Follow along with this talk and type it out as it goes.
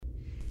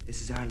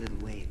This is our little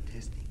way of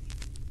testing.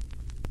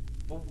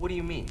 Well, what do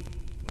you mean?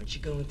 Aren't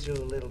you going through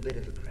a little bit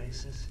of a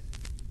crisis?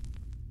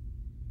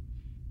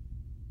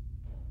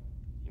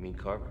 You mean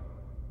Carver?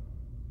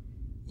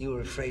 You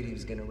were afraid he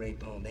was gonna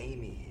rape old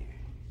Amy here.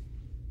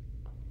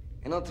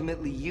 And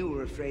ultimately, you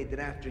were afraid that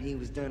after he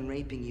was done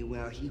raping you,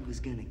 well, he was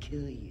gonna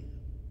kill you.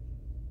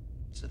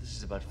 So this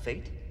is about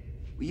fate?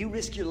 Will you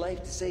risk your life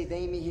to save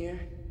Amy here?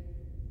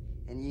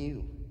 And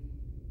you?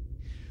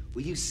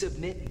 Will you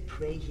submit and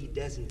pray he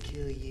doesn't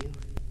kill you?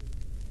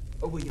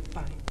 Or will you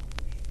fight?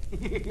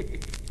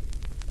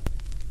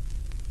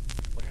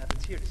 What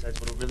happens here decides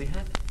what'll really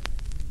happen.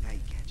 Now you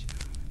catch it.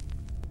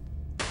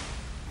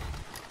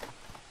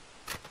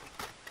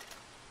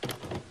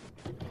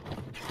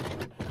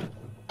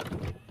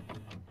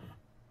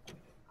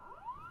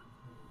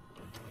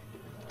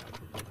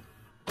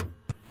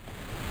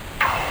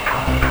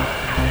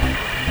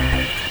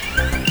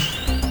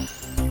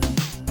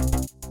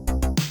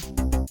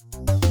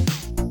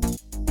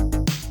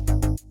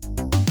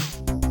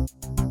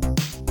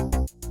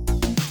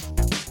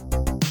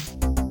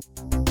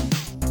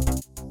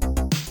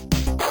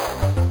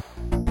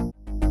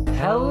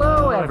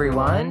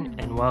 Everyone,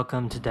 and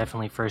welcome to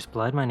Definitely First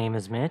Blood. My name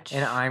is Mitch.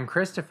 And I'm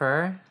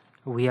Christopher.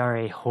 We are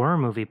a horror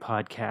movie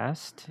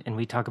podcast, and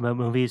we talk about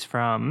movies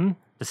from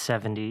the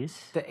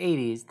 70s, The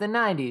 80s, the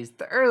 90s,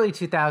 the early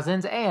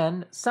 2000s,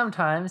 and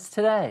sometimes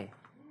today.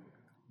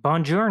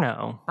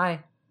 Buongiorno.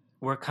 Hi.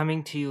 We're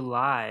coming to you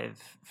live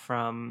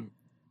from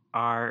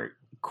our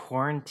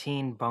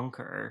quarantine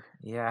bunker.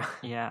 Yeah.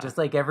 Yeah. Just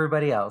like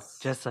everybody else.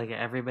 Just like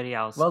everybody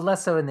else. Well,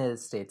 less so in the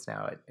States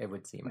now, it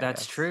would seem.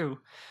 That's true.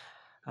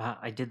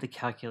 I did the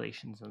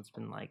calculations, and it's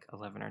been like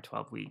 11 or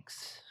 12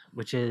 weeks,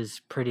 which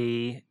is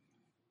pretty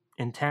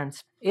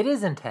intense. It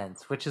is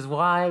intense, which is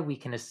why we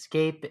can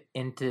escape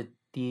into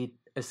the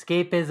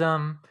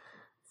escapism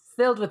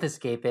filled with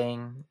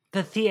escaping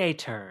The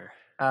theater.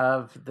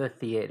 of the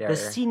theater. The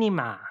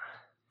cinema.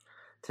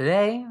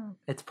 Today,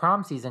 it's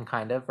prom season,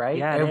 kind of, right?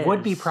 Yeah, it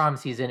would be is. prom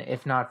season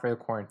if not for the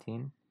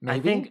quarantine. Maybe. I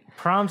think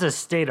prom's a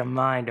state of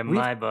mind in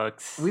my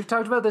books. We've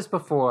talked about this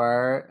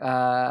before.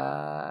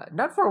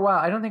 Not for a while.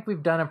 I don't think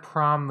we've done a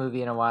prom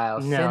movie in a while.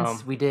 No.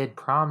 Since we did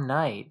Prom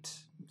Night.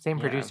 Same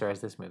Yeah. producer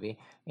as this movie.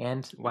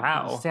 And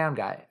Wow. sound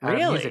guy.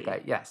 Really? Music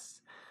guy,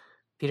 yes.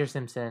 Peter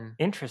Simpson.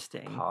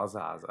 Interesting. Paul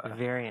Zaza.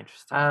 Very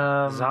interesting.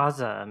 Um,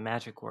 Zaza,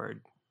 magic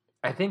word.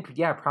 I think,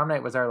 yeah, Prom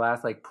Night was our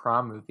last like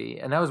prom movie.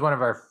 And that was one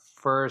of our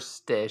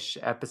first-ish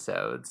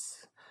episodes.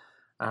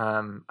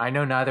 I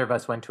know neither of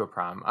us went to a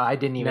prom. I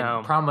didn't even.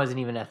 No. Prom wasn't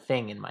even a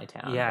thing in my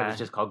town. Yeah. It was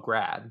just called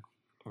grad.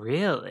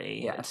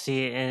 Really? Yes.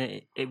 See,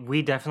 and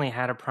we definitely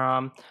had a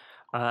prom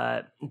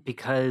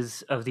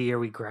because of the year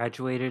we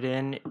graduated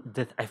in.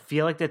 I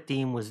feel like the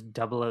theme was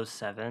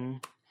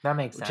 007. That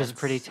makes sense. Which is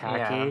pretty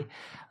tacky.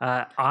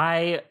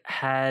 I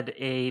had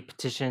a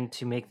petition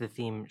to make the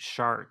theme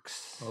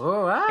sharks,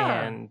 Oh, wow.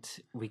 and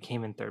we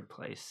came in third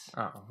place.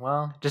 Oh,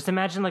 well, Just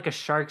imagine like a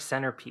shark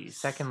centerpiece.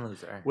 second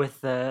loser.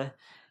 With the,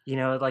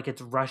 like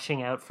it's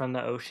rushing out from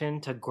the ocean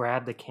to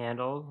grab the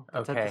candle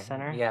that's at the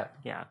center. Yeah.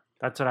 Yeah,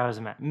 that's what I was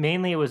imagining.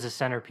 Mainly it was a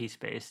centerpiece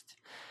based.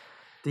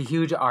 The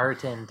huge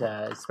art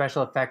and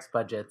special effects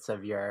budgets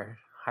of your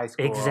high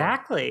school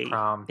Exactly.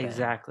 prom thing.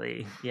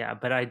 Exactly. Yeah,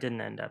 but I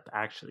didn't end up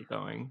actually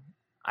going.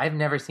 I've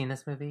never seen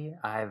this movie.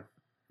 I've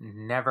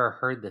never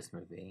heard this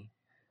movie.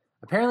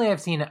 Apparently, I've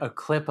seen a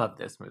clip of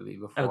this movie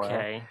before.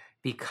 Okay.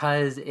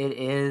 Because it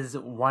is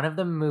one of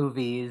the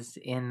movies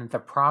in the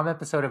prom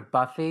episode of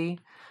Buffy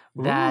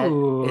that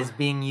Ooh. is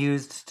being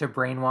used to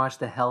brainwash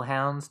the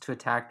hellhounds to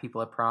attack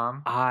people at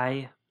prom.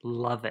 I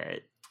love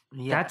it.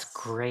 That's Yes.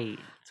 great.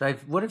 So I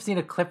would have seen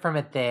a clip from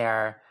it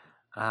there.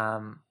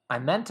 I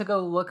meant to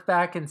go look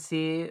back and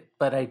see it,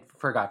 but I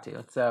forgot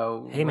to.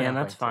 So Hey we're man,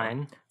 not that's going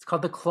to. fine. It's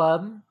called The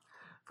Club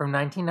from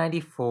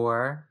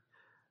 1994.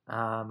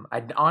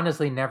 I'd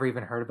honestly never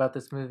even heard about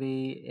this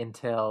movie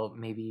until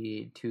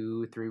maybe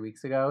 2-3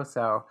 weeks ago.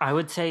 So I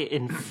would say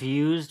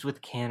infused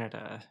with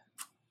Canada.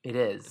 it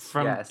is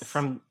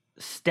From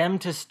stem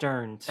to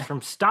stern,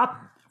 from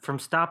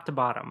stop to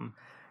bottom.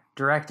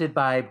 Directed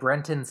by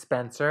Brenton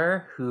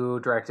Spencer, who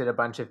directed a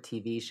bunch of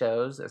TV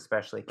shows,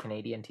 especially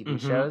Canadian TV Mhm.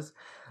 shows,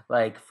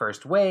 like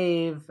First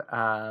Wave,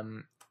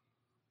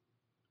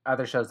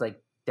 other shows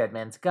like Dead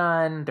Man's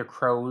Gun, The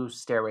Crow,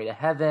 Stairway to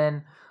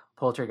Heaven,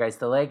 Poltergeist: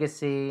 The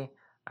Legacy.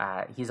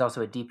 He's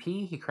also a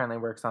DP. He currently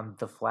works on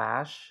The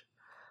Flash.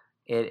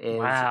 It is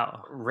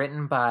Wow.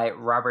 written by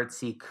Robert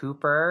C.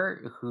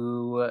 Cooper,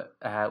 who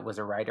was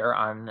a writer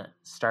on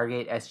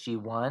Stargate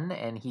SG-1,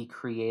 and he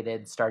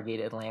created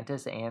Stargate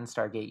Atlantis and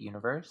Stargate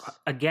Universe.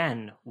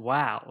 Again,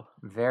 wow.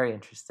 Very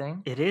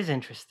interesting. It is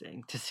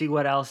interesting to see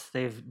what else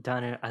they've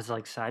done as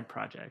like side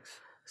projects.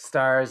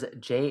 Stars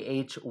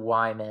J.H.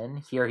 Wyman.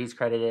 Here he's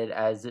credited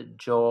as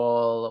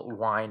Joel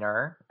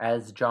Weiner,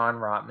 as John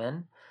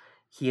Rotman.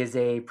 He is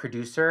a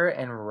producer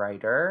and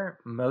writer,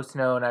 most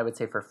known, I would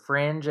say, for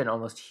Fringe and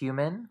Almost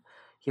Human.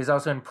 He was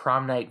also in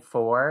Prom Night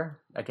 4.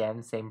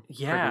 Again, same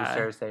Yeah.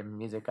 producer, same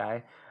music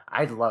guy.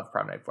 I love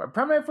Prom Night 4.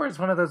 Prom Night 4 is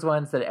one of those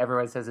ones that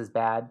everyone says is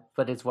bad,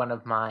 but it's one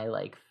of my,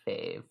 like,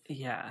 fave.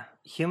 Yeah.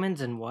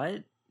 Humans and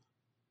what?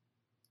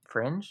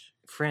 Fringe?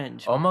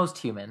 Fringe. Almost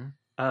Human.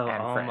 Oh,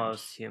 and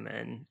Almost Fringe.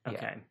 Human. Yeah.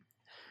 Okay.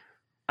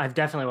 I've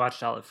definitely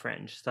watched all of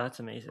Fringe, so that's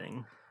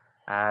amazing.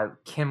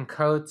 Kim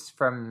Coates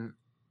from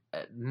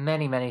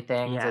many, many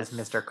things as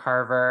Yes. Mr.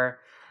 Carver.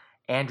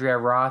 Andrea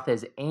Roth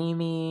is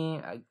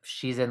Amy.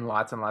 She's in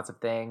lots and lots of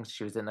things.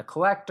 She was in The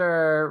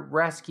Collector,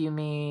 Rescue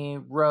Me,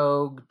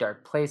 Rogue,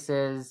 Dark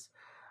Places,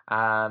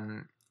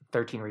 13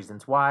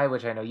 Reasons Why,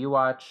 which I know you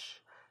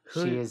watch.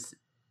 Who- She is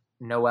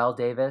Noelle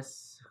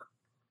Davis.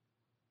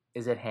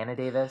 Is it Hannah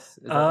Davis?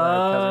 Is that the one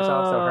that kills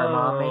herself? So her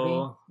mom, maybe?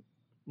 Oh,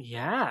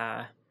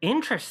 yeah.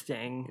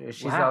 Interesting.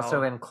 She's Wow.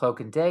 also in Cloak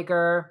and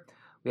Dagger.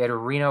 We had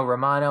Reno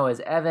Romano as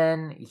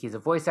Evan. He's a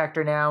voice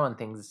actor now and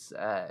things,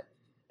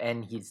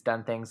 and he's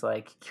done things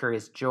like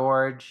Curious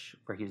George,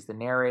 where he was the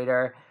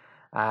narrator,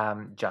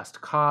 Just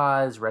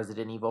Cause,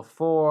 Resident Evil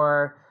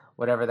 4,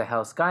 whatever the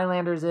hell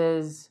Skylanders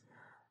is.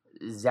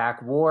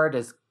 Zach Ward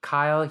as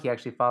Kyle. He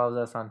actually follows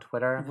us on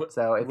Twitter.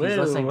 So if he's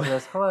listening to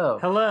this, hello.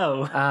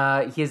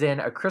 Hello. He's in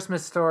A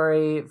Christmas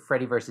Story,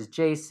 Freddy vs.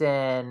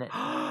 Jason,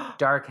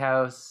 Dark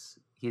House.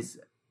 He's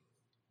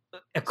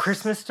A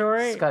Christmas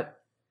Story? Scott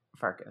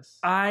Farkas.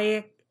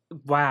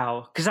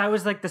 Wow. Because I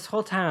was like, this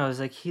whole time, I was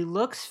like, he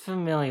looks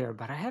familiar,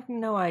 but I have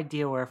no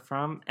idea where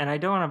from. And I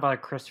don't want to bother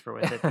Christopher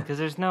with it because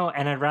there's no,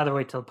 and I'd rather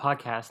wait till the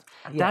podcast.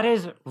 Yeah. That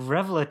is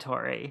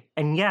revelatory.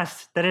 And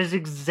yes, that is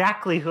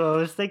exactly who I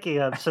was thinking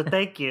of. So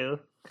thank you.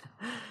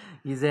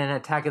 He's in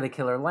Attack of the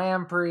Killer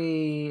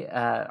Lamprey,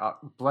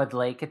 Blood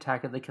Lake,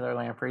 Attack of the Killer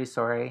Lamprey,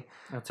 sorry.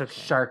 That's okay.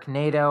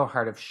 Sharknado,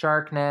 Heart of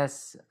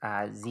Sharkness,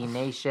 Z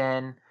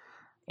Nation,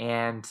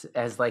 and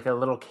as like a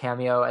little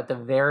cameo at the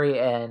very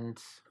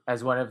end,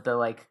 as one of the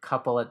like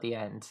couple at the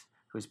end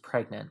who's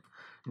pregnant.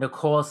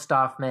 Nicole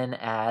Stoffman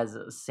as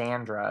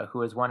Sandra,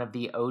 who is one of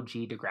the OG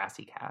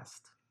Degrassi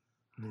cast.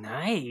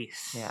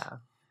 Nice. Yeah.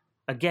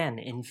 Again,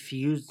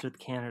 infused with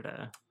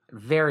Canada.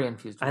 Very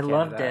infused with I Canada.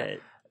 loved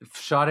it.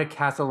 Shot at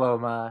Casa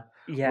Loma,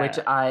 Yeah. which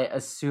I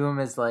assume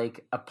is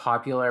like a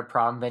popular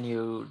prom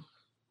venue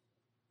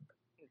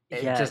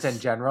just in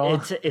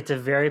general. It's a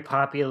very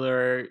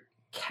popular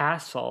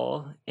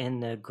castle in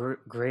the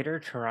greater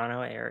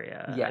Toronto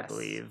area, I Yes.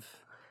 believe.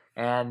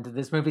 And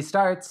this movie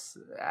starts,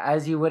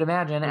 as you would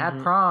imagine, at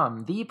Mhm.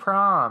 prom. The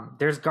prom.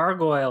 There's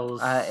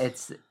gargoyles.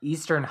 It's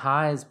Eastern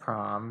High's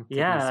prom, to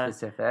Yeah. be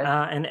specific.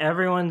 And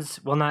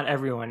everyone's, well, not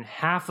everyone,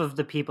 half of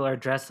the people are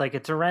dressed like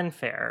it's a Ren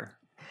fair.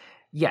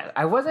 Yeah,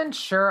 I wasn't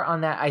sure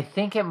on that. I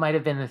think it might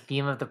have been the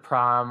theme of the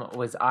prom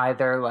was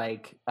either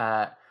like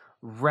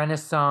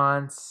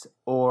Renaissance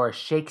or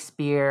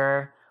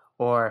Shakespeare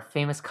or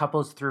famous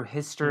couples through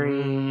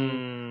history.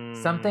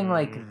 Something Mm.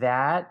 like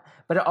that.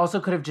 But it also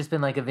could have just been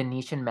like a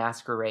Venetian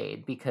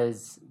masquerade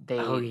because they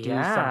Oh, do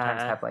yeah.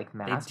 sometimes have like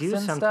masks They do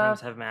and sometimes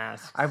stuff. have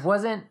masks. I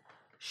wasn't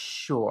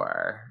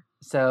sure.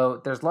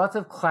 So there's lots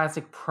of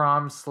classic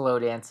prom slow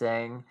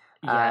dancing.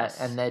 Yes.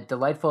 And the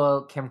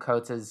delightful Kim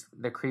Coates is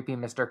the creepy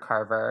Mr.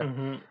 Carver,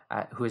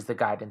 Mhm. who is the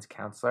guidance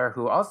counselor,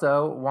 who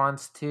also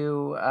wants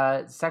to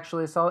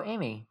sexually assault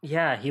Amy.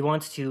 Yeah, he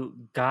wants to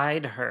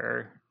guide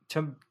her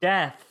to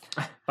death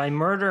by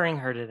murdering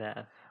her to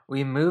death.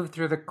 We move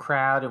through the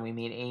crowd and we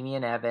meet Amy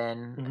and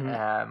Evan.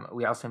 Mhm.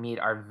 We also meet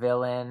our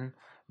villain,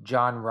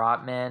 John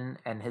Rotman,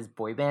 and his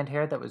boy band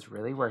hair that was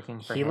really working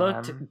for He him.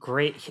 looked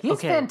great. He's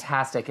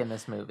fantastic in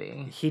this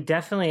movie. He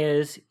definitely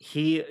is.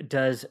 He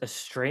does a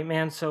straight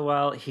man so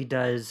well. He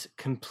does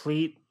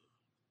complete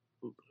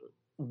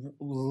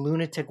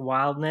lunatic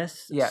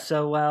wildness Yeah.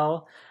 so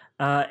well.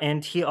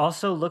 And he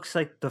also looks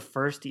like the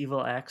first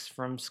Evil X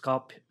from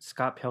Scott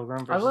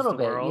Pilgrim A versus little the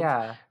bit, World.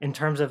 yeah. In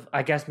terms of,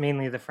 I guess,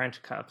 mainly the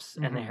French cups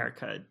and the Mhm.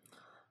 haircut.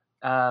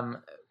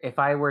 If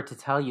I were to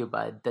tell you,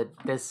 Bud, that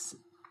this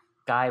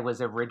guy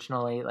was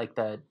originally like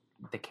the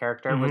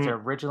character was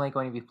Mhm. originally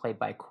going to be played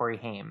by Corey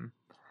Haim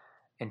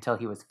until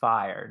he was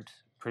fired,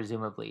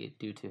 presumably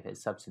due to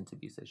his substance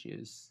abuse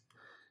issues.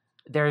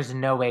 There's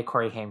no way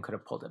Corey Haim could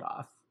have pulled it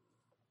off.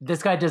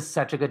 This guy does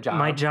such a good job.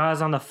 My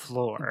jaw's on the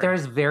floor.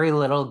 There's very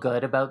little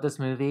good about this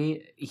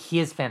movie. He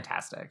is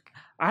fantastic.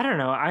 I don't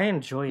know. I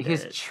enjoyed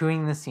He's it.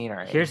 chewing the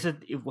scenery.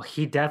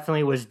 He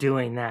definitely was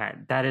doing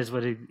that. That is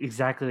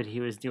exactly what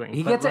he was doing.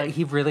 He But, gets like,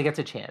 he really gets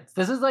a chance.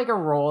 This is like a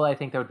role I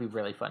think that would be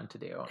really fun to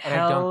do. And I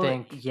hell don't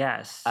think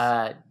yes.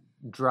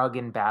 drug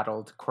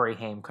embattled Corey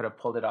Haim could have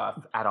pulled it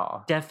off at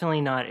all.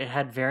 Definitely not. It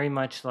had very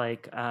much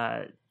like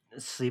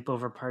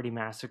Sleepover Party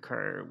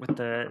Massacre with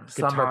the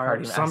Slumber guitar.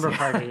 Party Slumber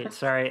Massacre. Party.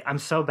 Sorry, I'm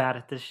so bad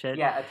at this shit.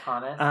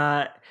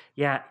 Adonis.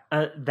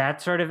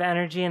 That sort of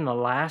energy in the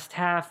last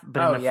half,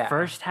 but Oh, in the yeah.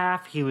 first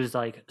half, he was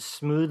like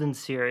smooth and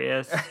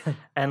serious,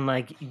 and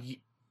like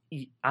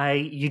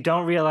you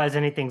don't realize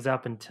anything's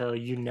up until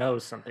you know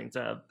something's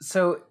up.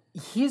 So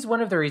he's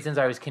one of the reasons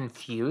I was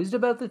confused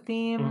about the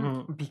theme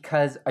Mhm.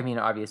 because, I mean,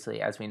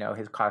 obviously, as we know,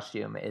 his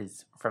costume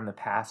is from the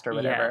past or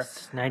whatever.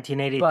 Yes,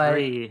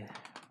 1983.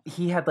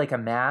 He had like a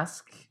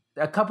mask.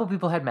 A couple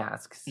people had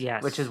masks.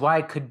 Yes. Which is why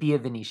it could be a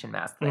Venetian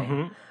mask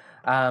thing.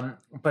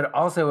 But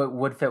also it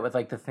would fit with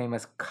like the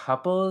famous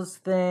couples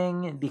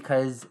thing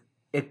because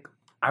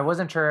I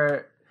wasn't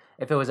sure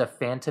if it was a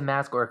phantom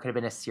mask or it could have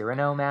been a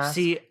Cyrano mask.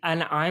 See,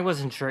 and I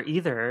wasn't sure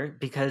either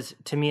because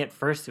to me at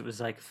first it was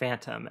like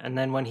phantom, and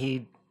then when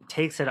he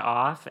takes it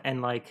off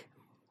and like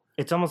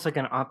it's almost like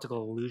an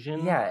optical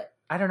illusion. Yeah,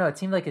 I don't know. It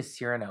seemed like a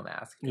Cyrano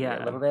mask. To me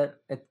Yeah. a little bit.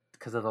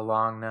 Because of the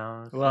long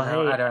nose. Well, you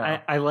know? hey, I don't know.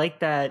 I like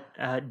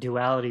that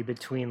duality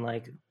between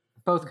like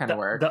Both kind of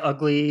work. the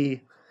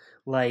ugly,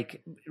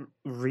 like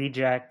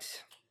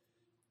reject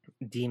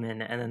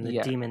demon, and then the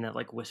Yeah. demon that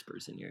like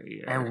whispers in your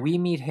ear. And we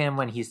meet him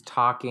when he's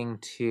talking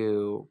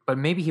to, but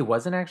maybe he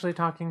wasn't actually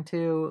talking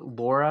to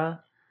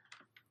Laura.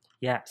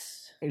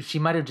 yes, She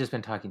might have just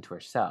been talking to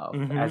herself,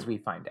 Mhm. as we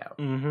find out.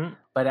 mm-hmm.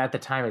 But at the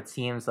time, it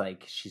seems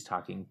like she's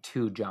talking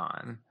to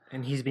John.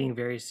 And he's being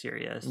very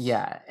serious.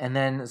 Yeah. And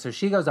then, so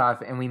she goes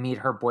off and we meet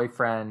her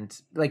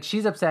boyfriend. Like,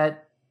 she's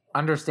upset,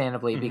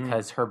 understandably, Mhm.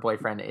 because her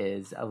boyfriend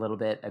is a little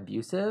bit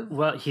abusive.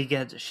 Well, he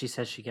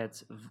says he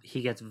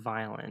gets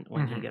violent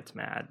when he Mhm. gets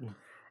mad.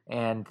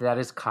 And that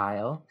is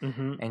Kyle.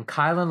 Mm-hmm. And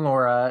Kyle and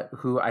Laura,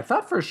 who I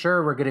thought for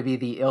sure were going to be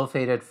the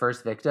ill-fated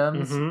first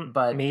victims, Mhm.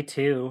 but Me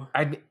too.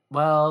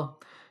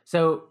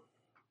 so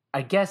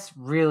I guess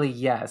really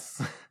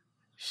yes,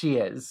 she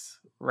is,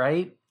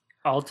 right?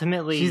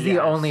 Ultimately, She's the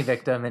yes. only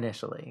victim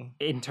initially.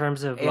 in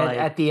terms of And like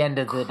at the end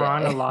of the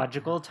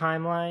chronological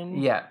timeline.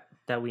 day. Yeah.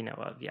 that we know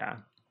of. Yeah.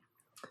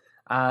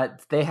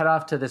 They head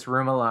off to this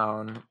room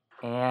alone,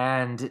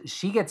 and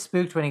she gets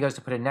spooked when he goes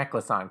to put a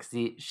necklace on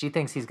because she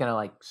thinks he's gonna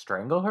like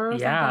strangle her. Or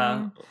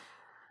Yeah.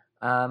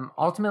 something.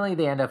 Ultimately,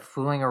 they end up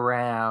fooling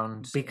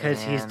around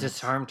Because he's and-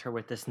 disarmed her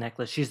with this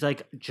necklace. She's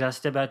like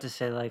just about to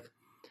say like,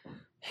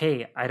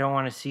 "Hey, I don't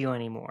want to see you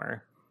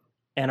anymore."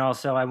 And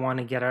also, I want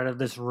to get out of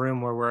this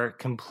room where we're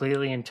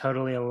completely and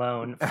totally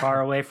alone,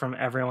 far away from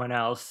everyone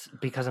else,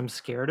 because I'm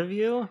scared of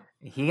you.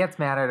 He gets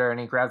mad at her and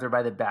he grabs her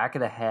by the back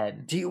of the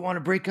head. Do you want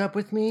to break up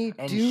with me?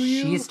 And Do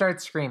you? she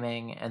starts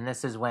screaming, and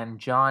this is when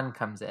John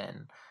comes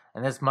in.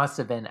 And this must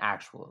have been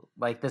actual.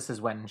 Like, this is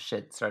when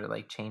shit started,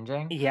 like,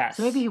 changing. Yes.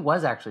 So maybe he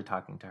was actually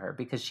talking to her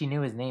because she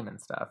knew his name and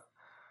stuff.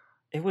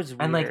 It was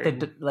weird.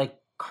 And, like,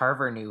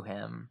 Carver knew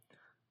him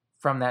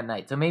from that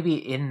night. So maybe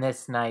in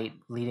this night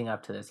leading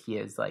up to this, he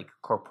is, like,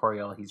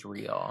 corporeal. He's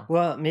real.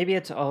 Well, maybe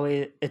it's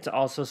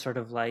also sort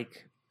of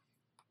like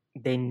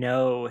they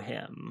know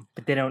him,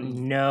 but they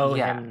don't know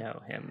Yeah.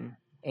 him.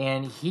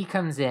 And he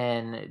comes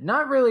in,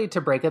 not really to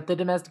break up the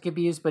domestic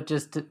abuse, but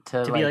just to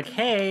To be like,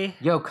 hey,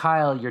 yo,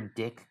 Kyle, your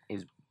dick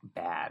is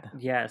bad.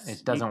 yes,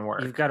 It doesn't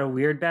work. You've got a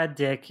weird bad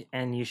dick,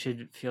 and you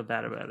should feel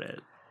bad about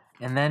it.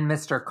 And then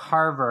Mr.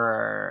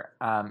 Carver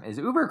is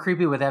uber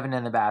creepy with Evan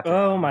in the bathroom.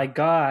 Oh my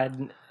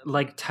god,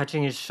 like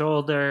touching his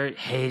shoulder.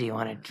 Hey, do you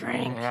want a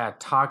drink? Yeah,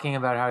 talking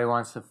about how he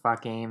wants to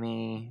fuck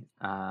Amy.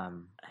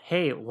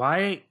 Hey,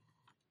 why?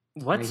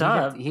 What's he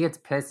up? He gets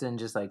pissed and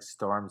just like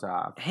storms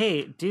off.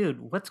 Hey, dude,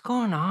 what's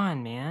going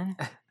on, man?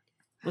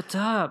 What's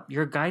up?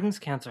 You're a guidance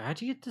counselor.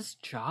 How'd you get this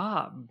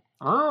job?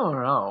 I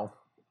don't know.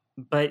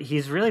 But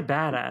he's really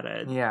bad at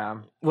it. Yeah.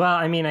 Well,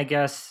 I mean, I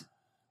guess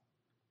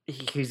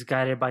he's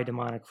guided by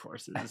demonic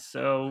forces,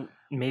 so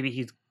maybe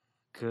he's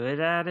good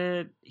at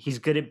it. He's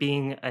good at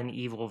being an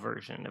evil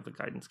version of a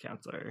guidance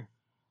counselor.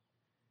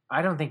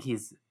 I don't think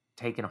he's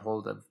taken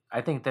hold of.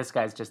 I think this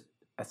guy's just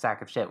a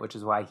sack of shit, which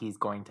is why he's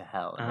going to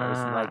hell. And there's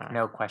like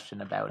no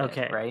question about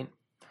Okay. it, right?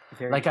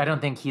 Very Like, I true.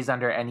 don't think he's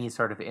under any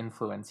sort of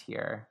influence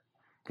here.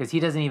 Because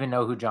he doesn't even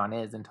know who John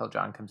is until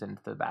John comes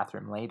into the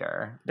bathroom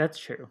later. That's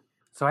true.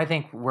 So I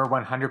think we're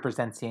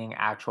 100% seeing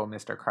actual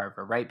Mr.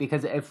 Carver, right?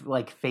 Because if,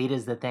 like, fate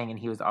is the thing and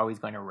he was always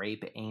going to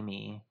rape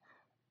Amy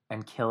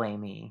and kill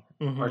Amy,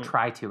 or Mhm.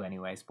 try to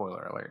anyway,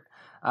 spoiler alert,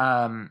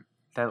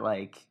 that,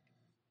 like,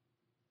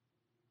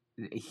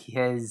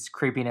 his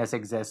creepiness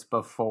exists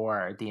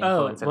before the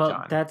influence Oh, well,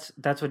 of John.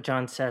 that's what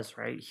John says,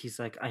 right? He's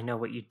like, I know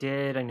what you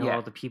did. I know Yeah.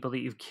 all the people that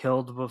you've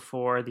killed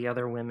before, the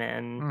other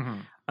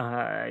women.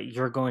 Mhm.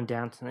 You're going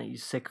down tonight, you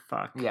sick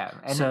fuck. Yeah.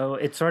 And So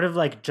it's sort of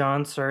like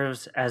John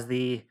serves as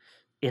the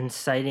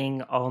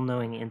inciting,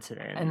 all-knowing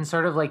incident. And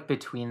sort of like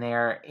between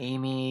there,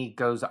 Amy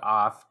goes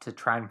off to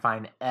try and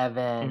find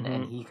Evan,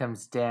 and Mhm. he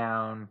comes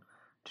down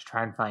to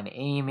try and find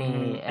Amy.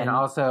 Mhm, And and-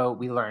 also,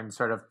 we learned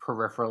sort of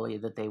peripherally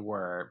that they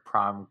were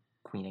prom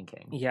queen and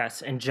king.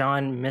 Yes, and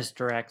John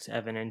misdirects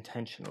Evan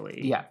intentionally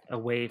Yeah.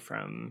 away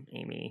from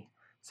Amy.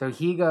 So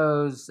he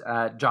goes,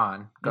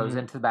 John goes Mhm.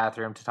 into the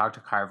bathroom to talk to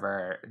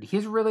Carver.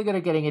 He's really good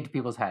at getting into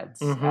people's heads,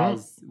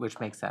 Mhm. which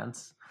makes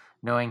sense,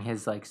 knowing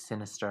his like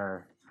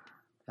sinister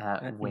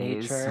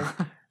ways. Nature.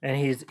 And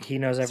he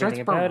knows everything Starts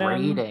about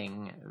him.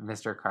 berating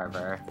Mr.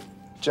 Carver.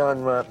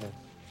 John Rotman.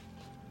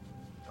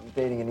 I'm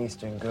dating an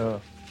Eastern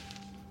girl.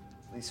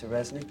 Lisa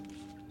Resnick.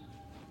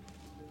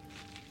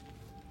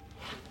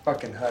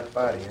 Fucking hot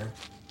body, huh?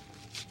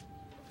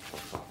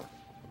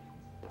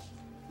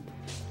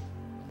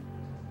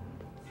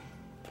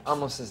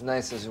 Almost as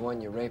nice as the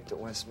one you raped at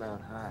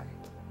Westmount High.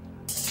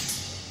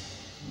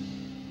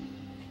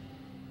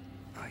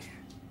 Oh,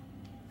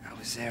 yeah. I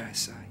was there, I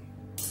saw you.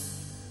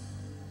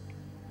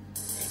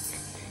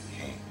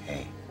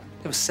 okay.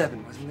 There was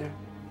 7, wasn't there?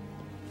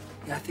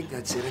 Yeah, I think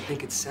that's it. I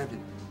think it's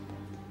 7.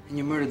 And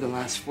you murdered the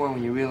last 4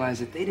 when you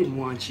realized that they didn't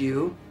want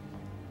you.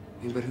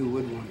 I mean, but who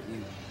would want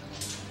you?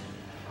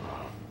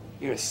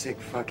 You're a sick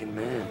fucking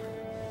man.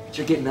 But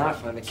you're getting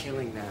off on the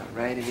killing now,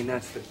 right? I mean,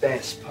 that's the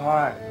best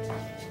part.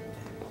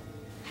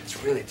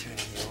 It's really turning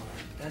you on.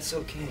 That's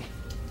okay.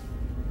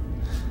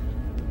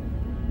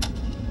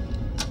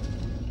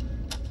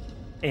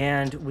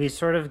 And we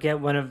sort of get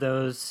one of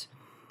those,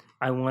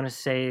 I want to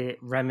say,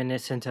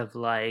 reminiscent of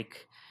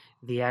like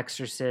The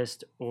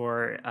Exorcist,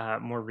 or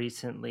more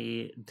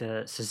recently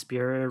the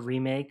Suspiria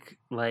remake,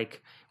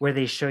 like where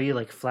they show you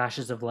like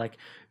flashes of like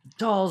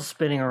dolls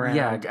spinning around.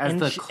 Yeah, as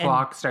the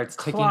clock starts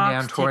ticking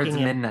down towards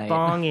midnight. And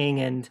bonging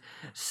and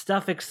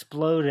stuff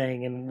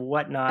exploding and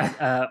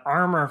whatnot,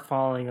 armor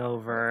falling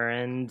over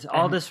and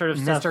all this sort of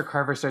stuff. Mr.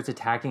 Carver starts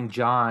attacking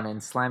John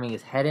and slamming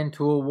his head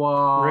into a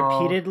wall.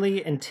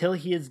 Repeatedly until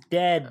he is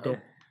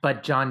dead.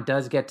 But John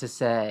does get to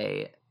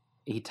say,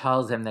 he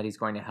tells him that he's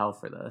going to hell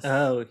for this.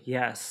 Oh,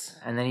 yes.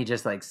 And then he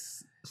just like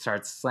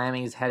starts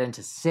slamming his head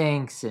into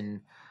sinks and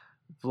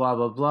blah,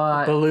 blah,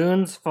 blah.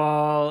 Balloons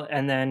fall,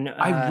 and then...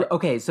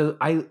 okay, so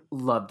I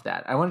loved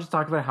that. I wanted to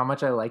talk about how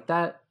much I like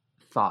that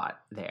thought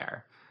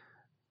there.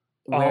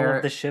 All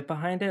of the shit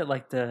behind it?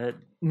 Like the...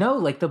 No,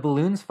 like the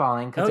balloons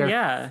falling, because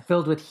they're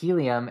filled with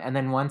helium, and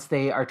then once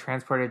they are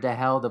transported to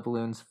hell, the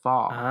balloons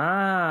fall.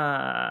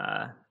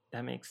 Ah,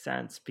 that makes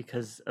sense,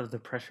 because of the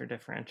pressure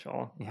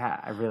differential. Yeah,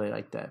 I really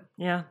liked it.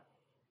 Yeah,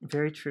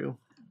 very true.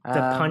 The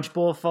punch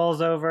bowl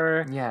falls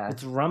over. Yeah.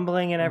 It's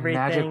rumbling and everything.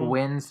 Magic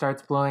wind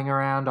starts blowing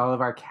around all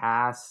of our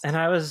cast. And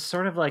I was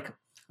sort of like,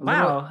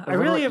 wow. I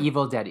really...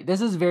 Evil Dead.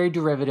 This is very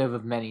derivative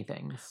of many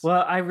things.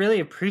 Well, I really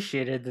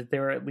appreciated that they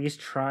were at least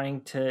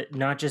trying to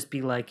not just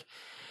be like,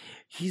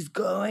 he's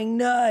going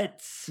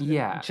nuts.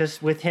 Yeah.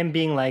 Just with him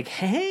being like,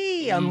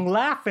 hey, I'm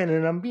laughing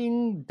and I'm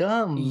being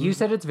dumb. You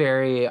said it's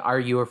very, are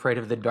you afraid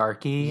of the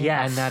darky?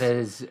 Yes. And that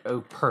is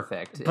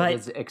perfect. But, it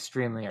is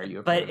extremely, are you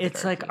afraid of the darky? But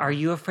it's like, are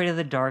you afraid of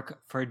the dark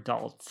for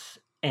adults?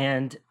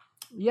 And...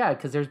 yeah,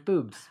 because there's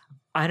boobs.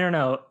 I don't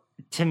know.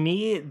 To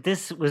me,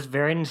 this was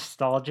very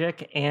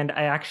nostalgic and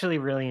I actually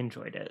really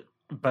enjoyed it.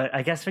 But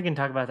I guess we can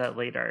talk about that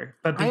later.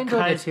 But because, I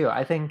enjoyed it too.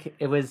 I think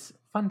it was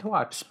fun to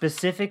watch.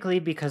 Specifically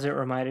because it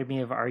reminded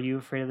me of Are You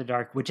Afraid of the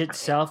Dark, which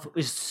itself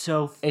is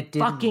so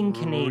fucking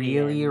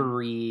Canadian. Really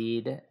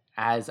read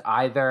as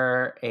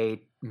either a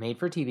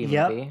made-for-TV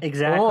movie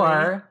exactly.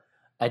 or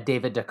a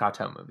David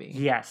DeCoteau movie.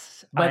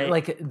 Yes. But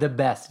like the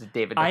best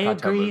David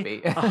DeCoteau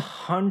movie.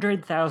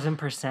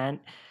 100,000%.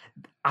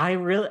 I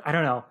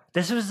don't know.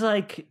 This was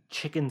like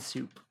chicken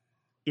soup.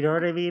 You know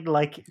what I mean?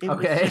 Like, it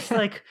was just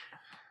like...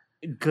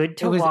 good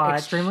to watch. It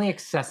was extremely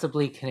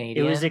accessibly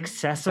Canadian. It was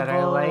accessible. That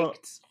I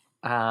liked.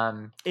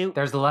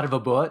 There's a lot of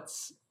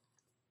abuts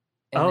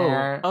in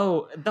there.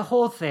 Oh, the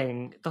whole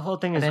thing. The whole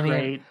thing is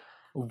great.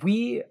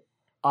 The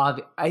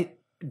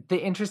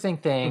interesting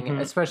thing,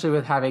 especially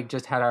with having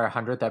just had our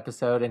 100th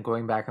episode and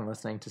going back and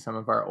listening to some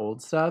of our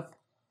old stuff,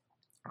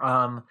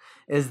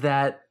 is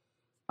that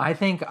I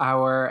think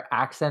our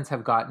accents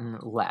have gotten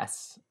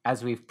less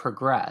as we've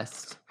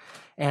progressed.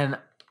 And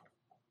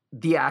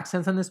the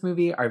accents in this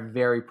movie are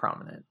very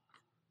prominent.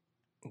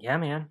 Yeah,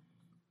 man.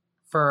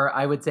 For,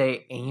 I would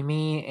say,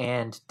 Amy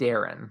and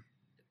Darren.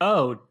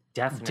 Oh,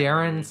 definitely.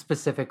 Darren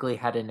specifically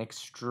had an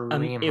extreme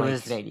Canadian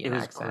accent. It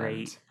was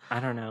great.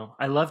 I don't know.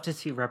 I love to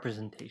see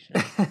representation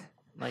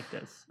like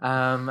this.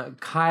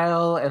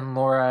 Kyle and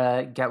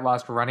Laura get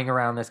lost running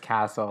around this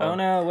castle. Oh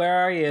no, where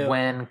are you?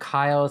 When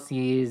Kyle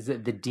sees the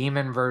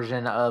demon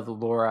version of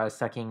Laura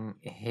sucking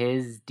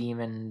his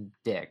demon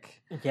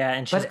dick. Yeah,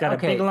 and she's got a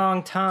big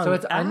long tongue. So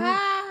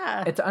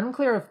it's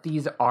unclear if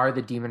these are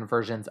the demon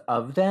versions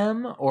of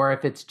them or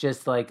if it's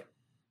just like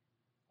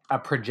a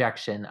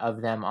projection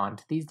of them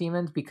onto these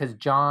demons, because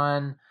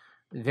John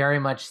very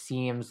much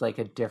seems like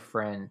a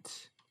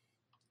different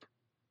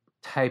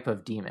type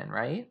of demon,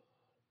 right?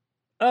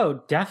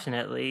 Oh,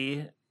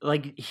 definitely.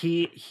 Like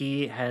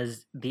he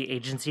has the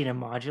agency to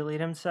modulate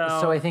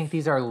himself. So I think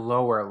these are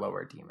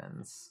lower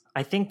demons.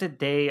 I think that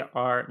they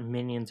are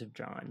minions of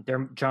John.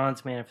 They're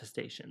John's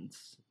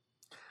manifestations.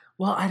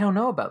 Well, I don't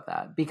know about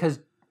that, because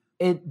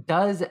it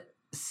does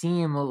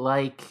seem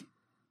like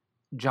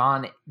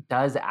John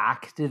does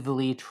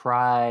actively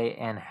try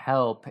and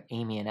help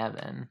Amy and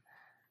Evan.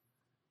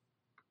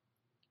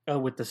 Oh,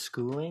 with the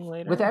schooling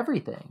later? With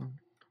everything.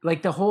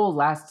 Like the whole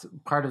last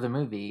part of the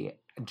movie,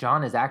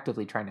 John is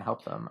actively trying to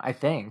help them, I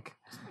think.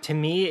 To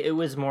me, it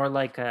was more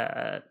like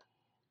a...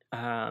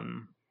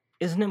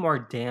 isn't it more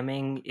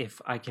damning if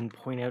I can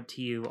point out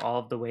to you all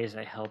of the ways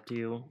I helped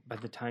you by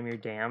the time you're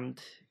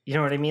damned? You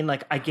know what I mean?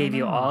 Like, I gave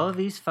you all of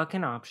these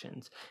fucking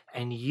options,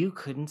 and you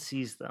couldn't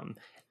seize them.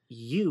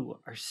 You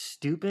are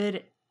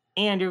stupid,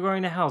 and you're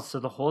going to hell,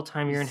 so the whole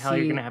time you're in hell,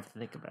 you're going to have to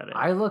think about it.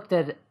 I looked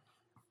at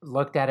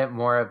it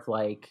more of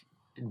like,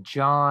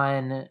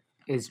 John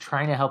is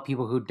trying to help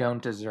people who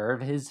don't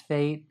deserve his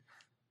fate.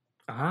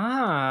 To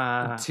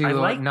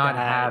not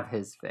have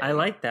his fate. I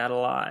like that a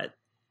lot.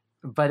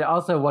 But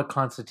also, what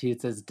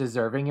constitutes as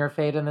deserving your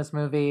fate in this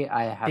movie,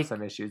 I have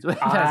some issues with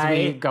as I-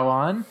 we go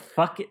on.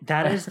 Fuck it.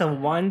 That is the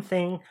one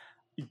thing.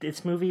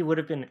 This movie would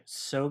have been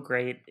so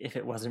great if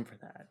it wasn't for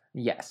that.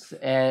 Yes.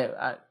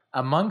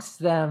 Amongst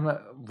them,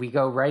 we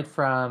go right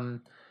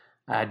from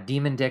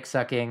demon dick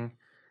sucking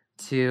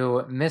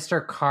to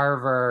Mr.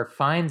 Carver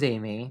finds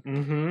Amy.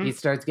 Mm-hmm. He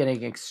starts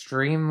getting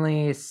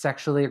extremely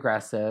sexually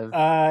aggressive.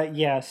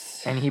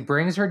 Yes. And he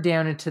brings her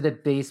down into the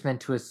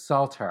basement to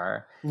assault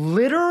her.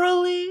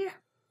 Literally?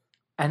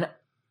 And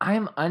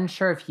I'm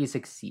unsure if he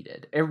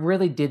succeeded. It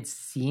really did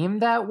seem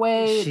that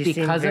way She seemed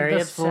because of very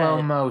the slow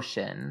upset.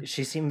 motion.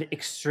 She seemed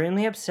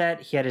extremely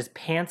upset. He had his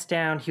pants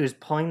down. He was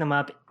pulling them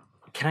up.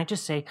 Can I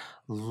just say,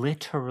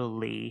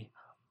 literally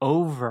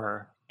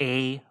over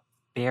a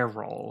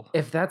barrel?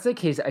 If that's the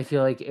case, I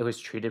feel like it was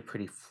treated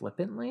pretty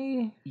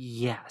flippantly.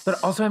 Yes.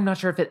 But also, I'm not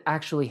sure if it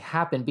actually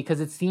happened because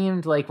it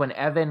seemed like when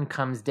Evan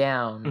comes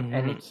down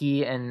and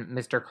he and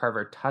Mr.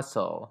 Carver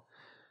tussle,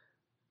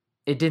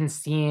 it didn't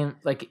seem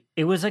like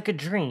it was like a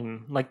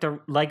dream. Like the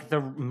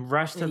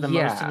rest of the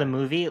most of the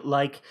movie.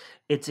 Like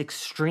it's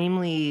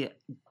extremely,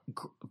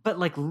 but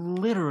like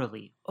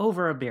literally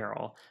over a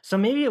barrel. So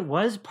maybe it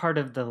was part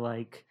of the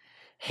like,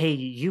 hey,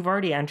 you've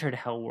already entered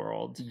Hell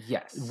World.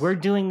 yes, We're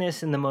doing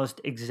this in the most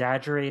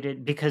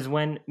exaggerated, because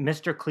when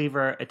Mr.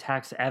 Cleaver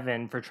attacks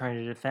Evan for trying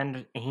to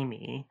defend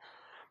Amy,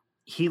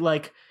 he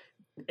like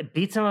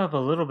beats him up a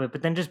little bit,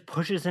 but then just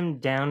pushes him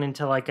down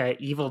into like a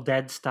Evil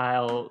Dead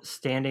style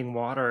standing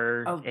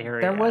water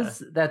area. There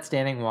was that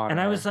standing water.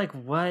 And I was like,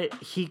 what?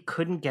 He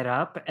couldn't get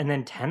up, and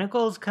then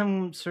tentacles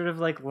come sort of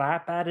like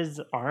lap at his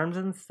arms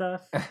and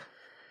stuff.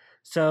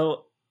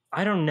 So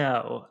I don't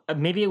know.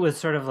 Maybe it was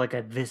sort of like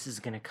a this is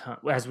gonna come,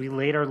 as we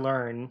later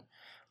learn,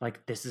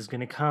 like this is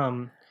gonna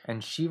come.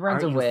 and she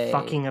runs Aren't away you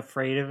fucking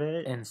afraid of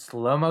it? in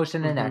slow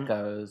motion and Mhm.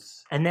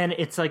 echoes. And then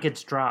it's like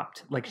it's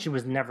dropped. Like she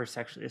was never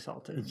sexually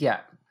assaulted. Yeah.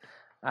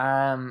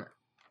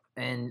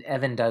 And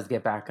Evan does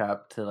get back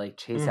up to like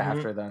chase Mhm.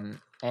 after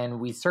them. And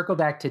we circle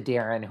back to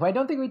Darren, who I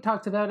don't think we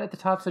talked about at the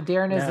top. So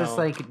Darren is this No.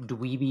 like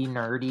dweeby,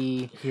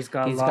 nerdy. He's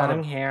got He's got long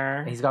a-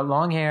 hair. He's got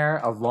long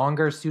hair, a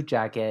longer suit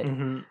jacket,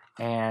 Mhm.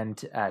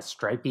 and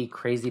stripy,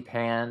 crazy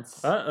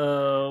pants.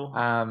 Uh-oh.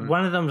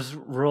 One of them's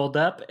rolled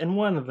up and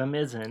one of them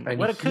isn't. And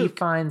What a he kook.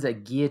 finds a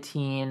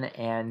guillotine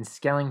and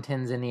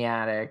skeletons in the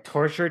attic.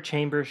 Torture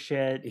chamber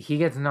shit. He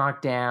gets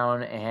knocked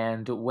down,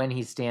 and when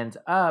he stands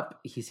up,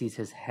 he sees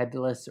his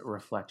headless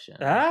reflection.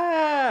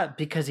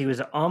 Because he was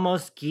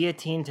almost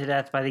guillotined to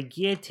death by the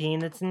guillotine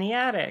that's in the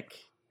attic.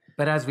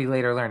 But as we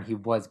later learn, he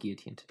was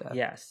guillotined to death.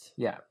 Yes.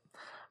 Yeah.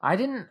 I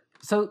didn't.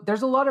 So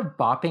there's a lot of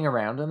bopping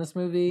around in this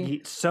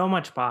movie. So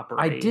much boppery.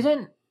 I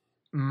didn't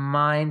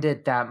mind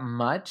it that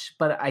much,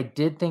 but I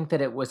did think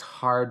that it was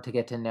hard to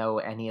get to know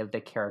any of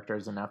the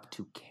characters enough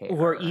to care.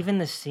 Or even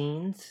the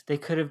scenes, they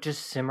could have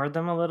just simmered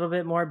them a little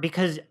bit more,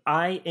 because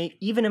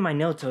even in my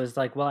notes, I was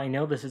like, well, I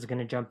know this is going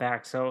to jump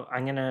back, so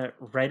I'm going to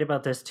write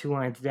about this 2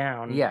 lines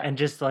down and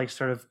just like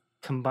sort of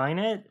combine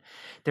it.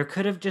 There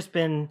could have just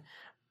been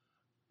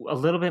a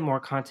little bit more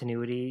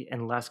continuity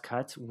and less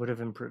cuts would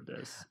have improved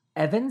this.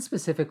 Evan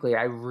specifically,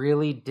 I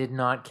really did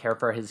not care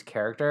for his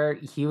character.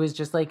 He was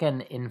just like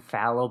an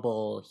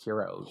infallible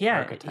hero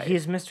archetype.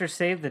 He's Mr.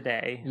 Save the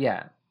Day.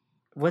 Yeah.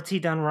 What's he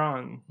done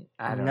wrong?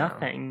 I don't know.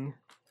 Nothing.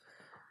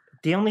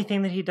 The only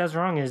thing that he does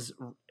wrong is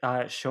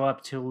show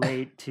up too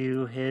late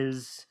to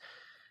his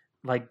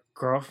like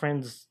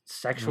girlfriend's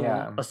sexual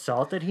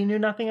assault that he knew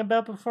nothing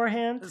about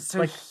beforehand. So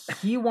like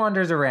he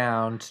wanders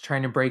around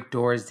trying to break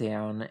doors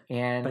down,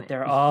 and but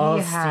they're all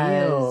he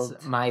has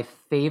sealed. my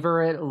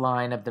favorite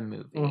line of the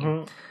movie.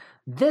 Mhm.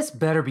 This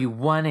better be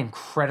one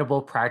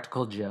incredible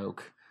practical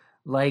joke.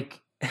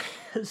 Like,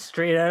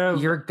 straight out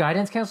of your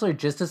guidance counselor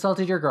just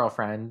assaulted your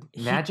girlfriend.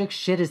 Magic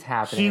shit is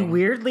happening. He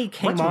weirdly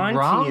came What's on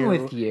wrong to you.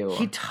 with you?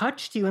 He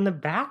touched you in the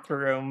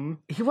bathroom.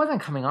 He wasn't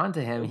coming on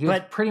to him. He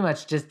was pretty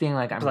much just being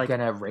like, I'm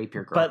gonna rape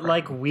your girlfriend. But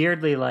like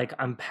weirdly, like,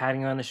 I'm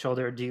patting you on the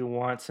shoulder. Do you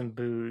want some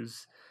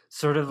booze?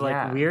 Sort of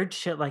like weird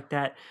shit like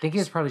that. I think he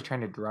was probably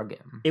trying to drug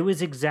him. It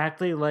was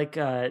exactly like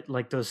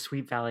those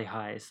Sweet Valley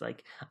Highs.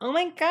 Like, oh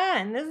my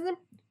god,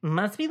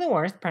 must be the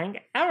worst prank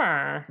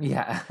ever.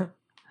 Yeah.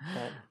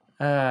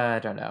 I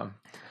don't know.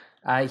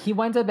 He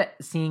winds up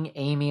seeing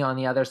Amy on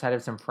the other side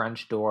of some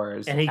French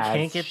doors, and he as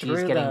can't get she's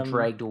through getting them.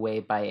 dragged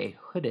away by a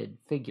hooded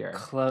figure.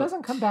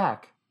 Doesn't come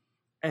back.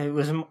 It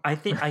was. I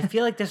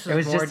feel like this was, It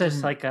was more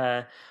just like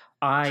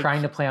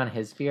trying to play on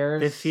his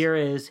fears.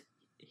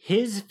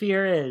 His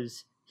fear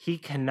is he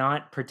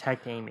cannot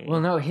protect Amy.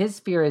 Well, no, his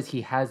fear is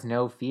he has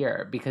no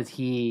fear because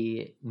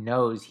he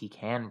knows he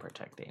can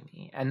protect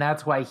Amy, and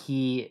that's why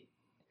he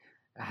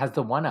has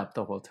the one up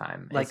the whole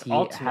time. Like he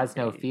has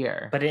no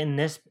fear. But in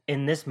this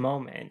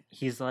moment,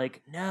 he's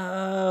like,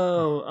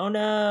 no, oh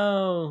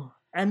no,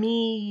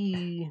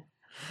 Amy.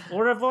 Au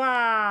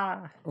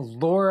revoir.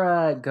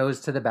 Laura goes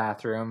to the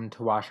bathroom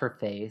to wash her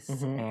face,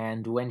 Mhm.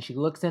 and when she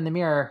looks in the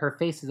mirror, her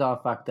face is all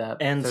fucked up,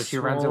 And so she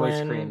runs away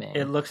swollen. screaming.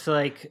 It looks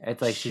like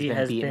It's like she's she been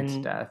has beaten to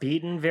been death.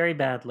 beaten very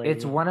badly.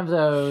 It's one of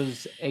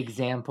those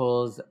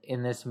examples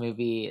in this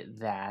movie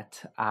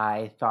that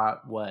I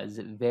thought was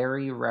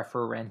very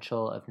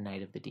referential of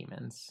Night of the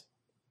Demons.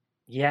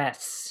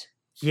 Yes.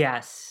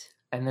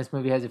 And this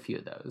movie has a few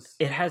of those.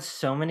 It has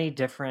so many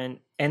different,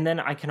 and then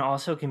I can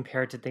also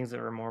compare it to things that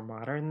are more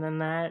modern than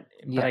that.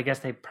 But Yeah. I guess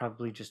they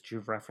probably just drew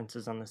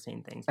references on the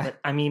same things. But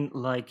I mean,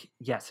 like,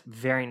 yes,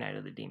 very Night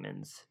of the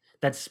Demons.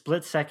 That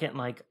split second,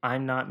 like,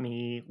 I'm not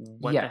me.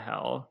 What Yeah. the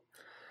hell?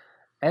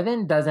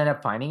 Evan does end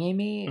up finding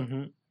Amy.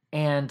 Hmm.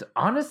 And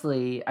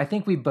honestly, I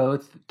think we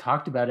both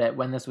talked about it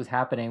when this was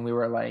happening. We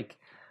were like,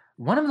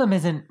 one of them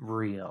isn't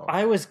real.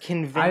 I was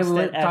convinced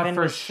that thought Evan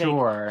for was fake.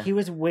 sure. He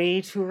was way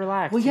too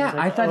relaxed. Well, He was yeah,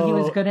 like, I thought he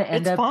was "Oh, going to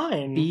end it's up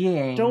fine.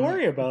 being Don't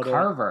worry about it."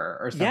 Carver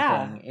or something.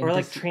 Yeah, And or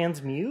like just-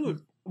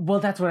 transmute. Well,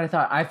 that's what I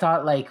thought. I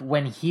thought like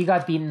when he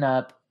got beaten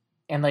up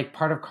and like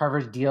part of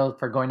Carver's deal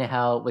for going to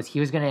hell was he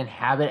was going to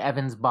inhabit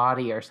Evan's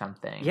body or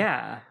something.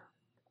 Yeah.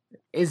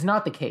 Is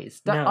not the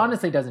case. That No.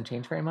 honestly doesn't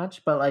change very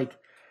much, but like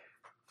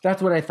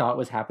that's what I thought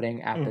was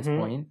happening at this Mhm.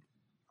 point.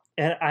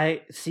 And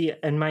I see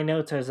in my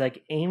notes, I was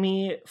like,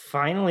 Amy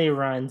finally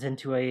runs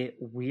into a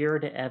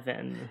weird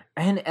Evan.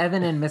 And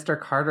Evan and Mr.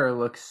 Carver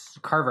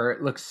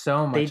looks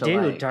so much They do.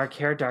 alike. Dark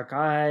hair, dark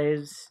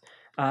eyes.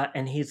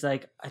 And he's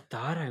like, I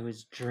thought I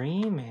was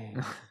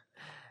dreaming.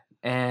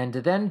 And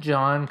then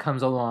John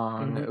comes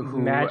along, Mhm.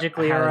 who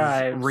Magically has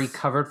arrives.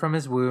 recovered from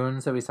his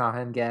wounds that we saw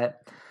him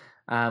get.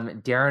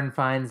 Darren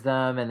finds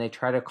them, and they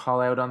try to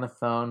call out on the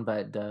phone,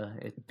 but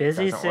it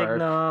Busy doesn't work.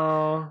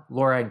 signal.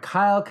 Laura and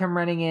Kyle come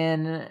running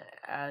in,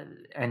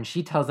 and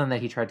she tells them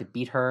that he tried to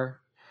beat her.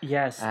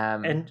 Yes.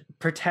 Um, And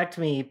protect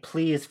me,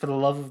 please, for the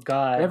love of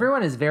God.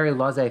 Everyone is very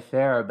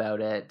laissez-faire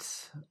about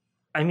it.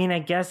 I mean, I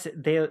guess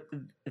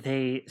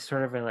they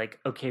sort of are like,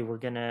 okay, we're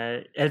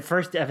gonna. At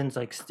first, Evan's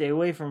like, stay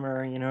away from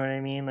her. You know what I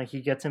mean? Like he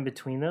gets in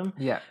between them.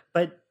 Yeah.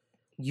 But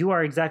you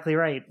are exactly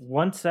right.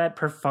 Once that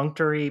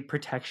perfunctory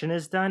protection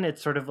is done,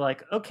 it's sort of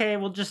like, okay,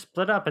 we'll just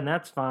split up, and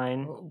that's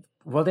fine.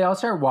 Well, they all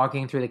start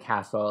walking through the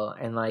castle,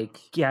 and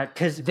like Yeah,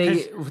 because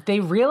they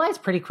realize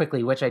pretty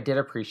quickly, which I did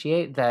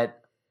appreciate, that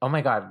oh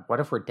my god,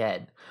 what if we're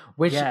dead?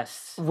 Which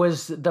yes,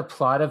 was the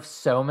plot of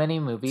so many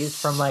movies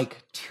from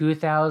like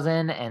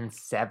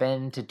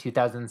 2007 to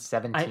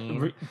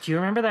 2017. do you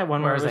remember that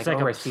one where it was like, oh,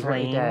 we're a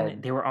secretly plane?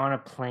 dead. They were on a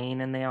plane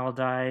and they all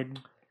died.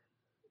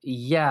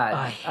 Yeah.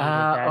 I hated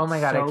that oh my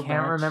god, so I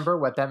can't much. remember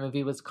what that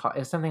movie was called. It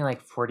was something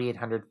like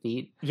 4,800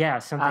 feet. Yeah,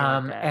 something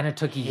like that. And it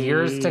took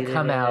years to Hated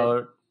come it.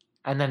 out,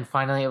 and then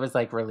finally it was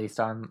like released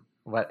on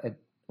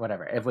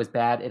whatever. It was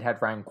bad. It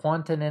had Ryan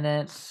Quanten in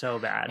it, So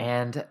bad.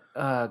 and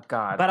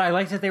god. But I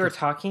liked that they were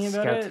talking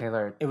about Scout it.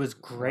 Taylor, It was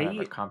whatever,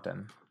 great.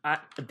 Compton.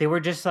 They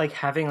were just like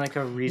having like a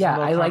Yeah,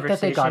 reasonable I like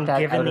that they got conversation, that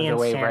given out of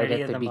the way right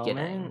insanity at of the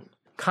beginning. moment.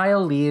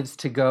 Kyle leaves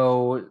to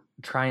go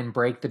try and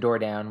break the door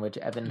down, which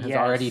Evan has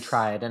already Yes.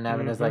 tried, and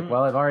Evan is like, Mhm.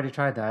 "Well, I've already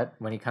tried that."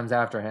 When he comes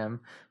after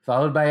him,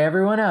 followed by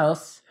everyone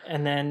else.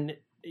 And then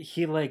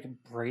he like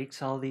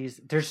breaks all these.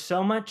 There's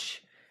so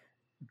much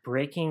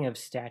breaking of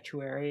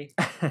statuary,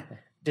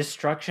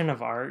 destruction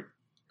of art,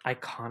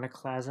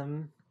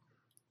 iconoclasm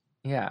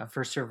Yeah,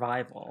 for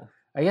survival.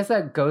 I guess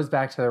that goes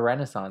back to the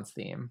Renaissance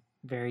theme.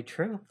 Very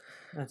true.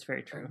 That's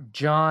very true.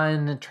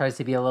 John tries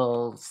to be a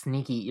little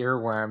sneaky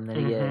earworm that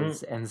he Mhm.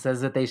 is, and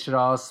says that they should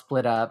all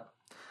split up.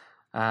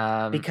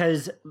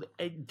 Because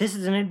this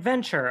is an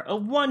adventure, a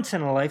once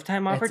in a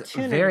lifetime it's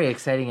opportunity. very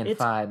exciting and it's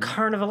fun.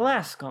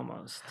 carnivalesque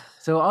almost.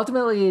 So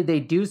ultimately, they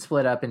do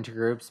split up into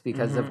groups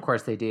because, of Mhm.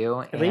 course, they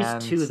do. At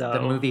least two, The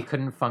though. movie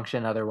couldn't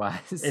function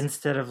otherwise.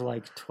 Instead of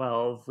like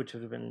 12, which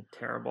would have been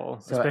terrible,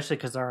 So- especially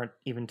because there aren't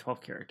even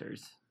 12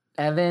 characters.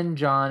 Evan,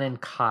 John,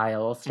 and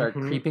Kyle start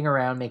Mhm. creeping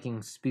around,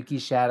 making spooky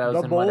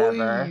shadows and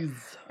whatever.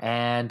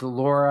 And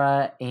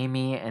Laura,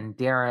 Amy, and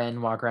Darren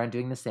walk around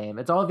doing the same.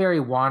 It's all very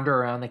wander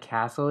around the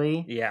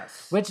castle-y,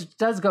 Yes. which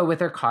does go with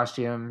their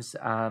costumes.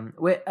 And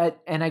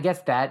I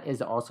guess that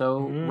is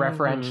also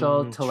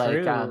referential to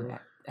like true.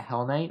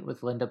 Hell Night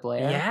with Linda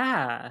Blair.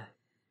 Yeah.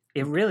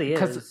 It really is.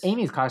 Because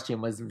Amy's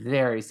costume was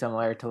very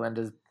similar to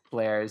Linda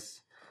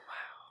Blair's.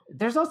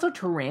 There's also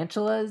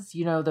tarantulas,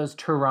 those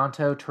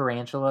Toronto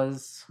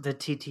tarantulas. The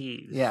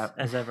TTs, Yeah.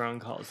 as everyone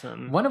calls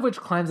them. One of which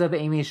climbs up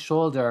Amy's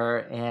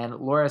shoulder, and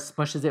Laura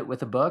smushes it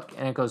with a book,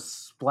 and it goes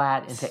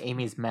splat into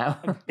Amy's mouth,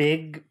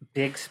 Big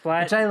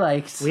splat. which I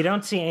liked. We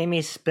don't see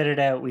Amy spit it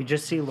out. We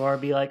just see Laura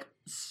be like,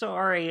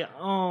 sorry.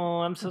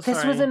 Oh, I'm so sorry.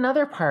 This was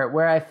another part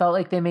where I felt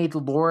like they made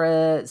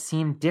Laura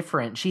seem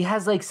different. She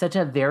has like such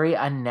a very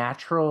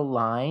unnatural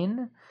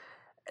line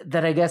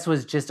that I guess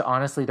was just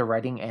honestly the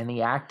writing and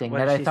the acting What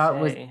that did I she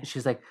thought say?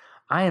 she's like,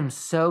 I am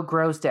so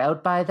grossed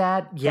out by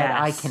that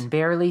that I Yes. can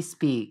barely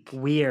speak.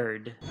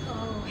 Weird.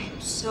 Oh, I'm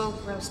so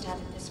grossed out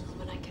at this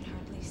moment I can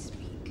hardly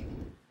speak.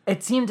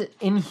 it seemed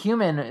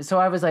inhuman. So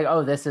I was like,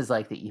 oh, this is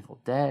like the Evil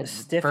Dead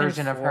Stiff and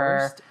version of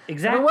her. forced.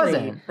 Exactly. But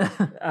it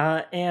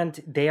wasn't. And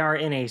they are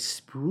in a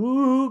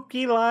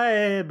spooky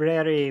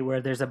library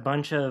where there's a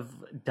bunch of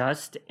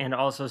dust and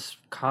also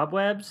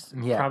cobwebs,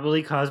 Yeah.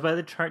 probably caused by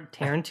the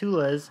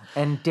tarantulas.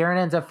 And Darren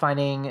ends up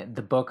finding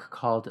the book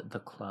called The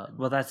Club.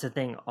 Well, that's the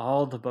thing.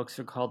 All the books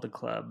are called The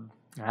Club.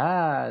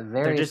 They're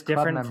They're just club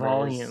different members.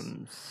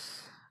 volumes.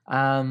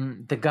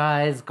 The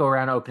guys go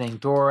around opening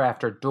door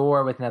after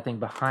door with nothing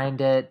behind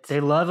it. They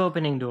love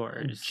opening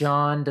doors.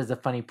 John does a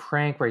funny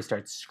prank where he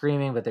starts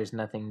screaming, but there's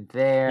nothing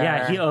there.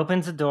 Yeah, he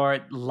opens the door,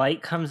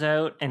 light comes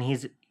out, and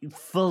he's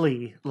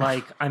fully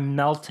like, I'm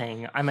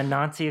melting. I'm a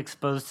Nazi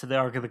exposed to the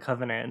Ark of the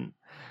Covenant.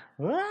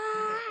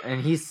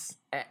 And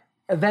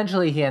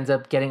eventually he ends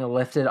up getting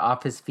lifted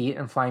off his feet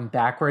and flying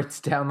backwards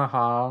down the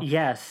hall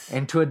Yes.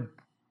 into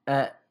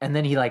and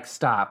then he like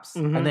stops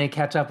and then he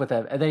catch up with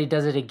him and then he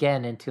does it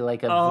again into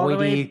like a All the voidy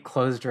way-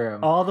 closed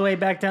room. All the way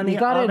back down You the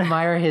gotta all the-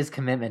 admire his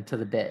commitment to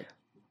the bit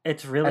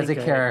It's really as a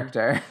good.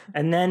 character.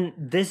 And then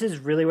this is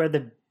really where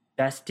the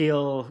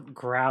bestial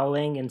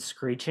growling and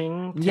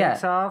screeching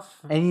takes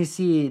off. And you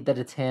see that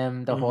it's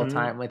him the whole Mhm.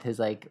 time with his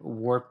like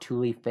warped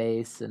Thule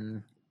face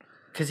and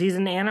Because he's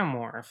an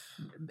animorph.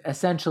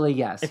 essentially,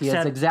 yes, he is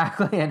Except-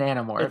 exactly an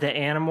animorph. The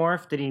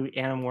animorph that he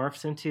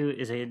animorphs into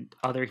is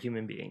other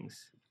human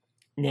beings.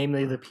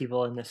 Namely the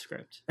people in the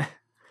script.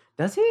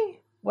 Does he?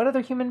 What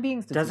other human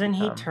beings does Doesn't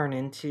he become? turn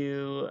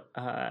into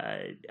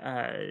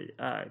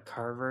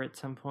Carver at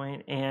some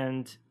point?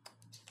 And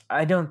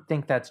I don't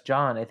think that's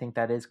John. I think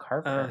that is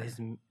Carver.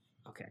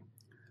 okay.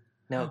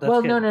 No, that's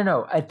Well, good.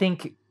 no. I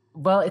think,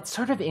 it's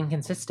sort of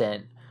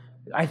inconsistent.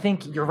 I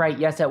think you're right.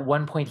 Yes, at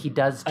one point he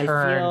does I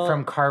turn feel-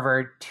 from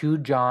Carver to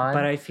John.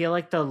 But I feel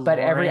like But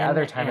every Lauren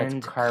other time it's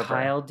and Carver.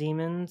 Kyle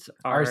demons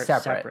Are are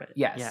separate.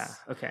 Yes. Yeah.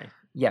 Okay.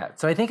 yeah,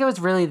 so I think it was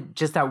really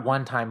just that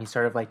one time he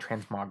sort of like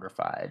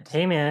transmogrified.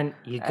 Hey man,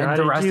 you got And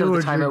the rest of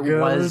the time it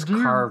was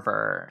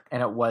Carver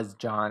and it was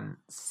John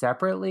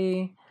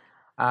separately.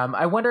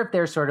 I wonder if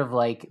they're sort of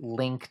like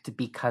linked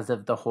because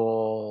of the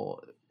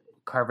whole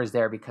Carver's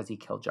there because he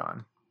killed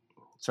John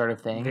sort of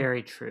thing.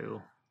 Very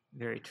true.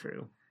 Very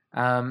true.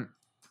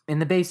 In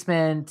the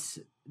basement,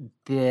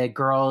 the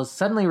girls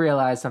suddenly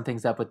realize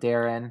something's up with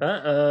Darren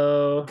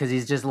Uh-oh. because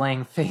he's just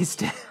laying face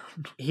down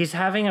He's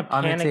having a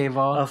on the panic,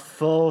 table. a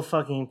full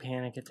fucking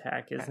panic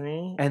attack, isn't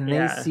he? And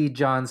they see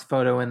John's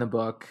photo in the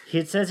book.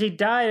 It says he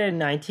died in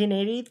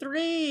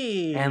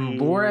 1983. And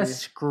Laura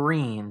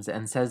screams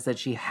and says that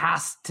she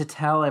has to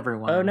tell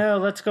everyone. Oh no,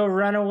 let's go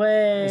run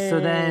away. So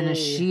then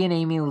she and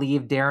Amy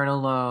leave Darren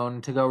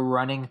alone to go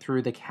running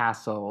through the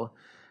castle,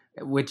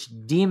 which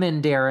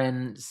Demon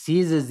Darren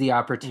seizes the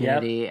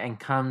opportunity and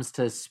comes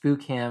to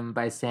spook him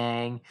by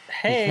saying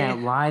Hey. he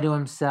can't lie to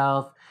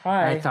himself.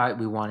 Hi. I thought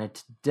we wanted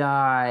to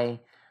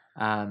die.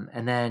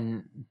 And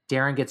then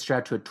Darren gets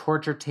strapped to a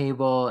torture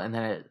table and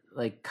then it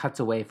like cuts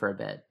away for a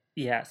bit.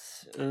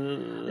 Yes.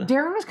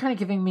 Darren was kind of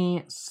giving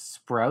me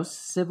Sprouse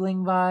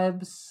sibling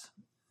vibes.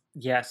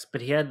 Yes,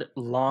 but he had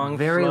long,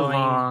 Very flowing,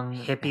 long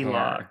hippie hair.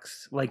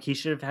 locks. Like he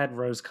should have had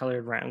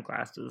rose-colored round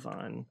glasses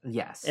on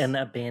Yes. and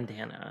a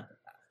bandana.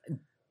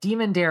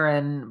 Demon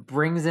Darren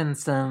brings in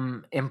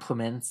some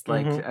implements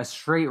like a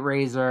straight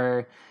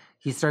razor.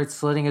 He starts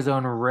slitting his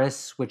own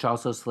wrists, which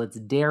also slits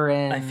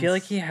Darren's. I feel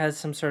like he has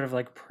some sort of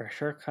like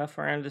pressure cuff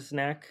around his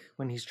neck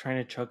when he's trying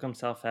to choke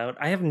himself out.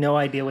 I have no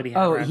idea what he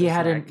had. Oh, around he his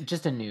had neck.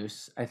 just a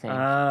noose, I think.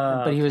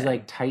 Oh, but he was okay.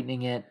 like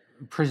tightening it,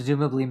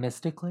 presumably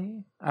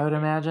mystically, I would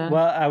imagine.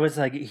 Well, I was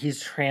like,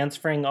 he's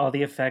transferring all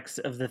the effects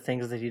of the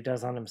things that he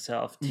does on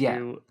himself to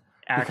Yeah,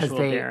 actual because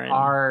they Darren.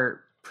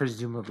 are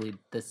presumably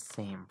the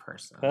same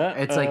person.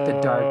 It's like the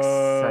dark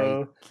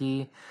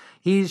psyche.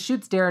 He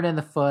shoots Darren in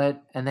the foot,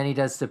 and then he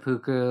does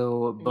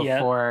seppuku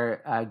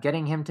before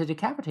getting him to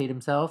decapitate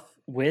himself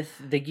with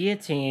the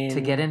guillotine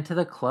to get into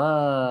the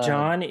club.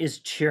 John is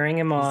cheering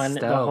him on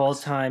the whole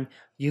stoked. time.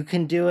 You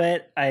can do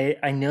it.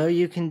 I know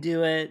you can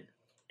do it.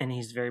 And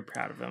he's very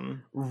proud of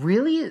him.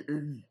 Really?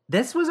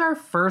 This was our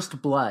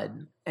first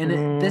blood.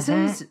 And this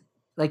is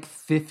like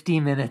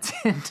 50 minutes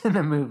into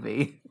the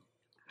movie.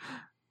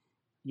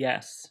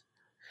 Yes.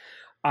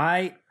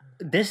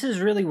 This is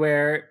really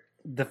where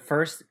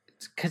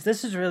because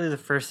this is really the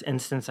first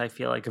instance I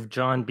feel like of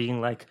John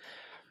being like,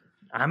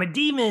 I'm a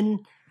demon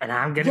and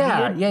I'm going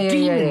to be a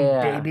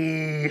demon,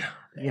 baby.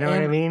 You know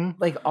what I mean?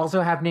 Like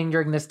also happening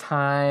during this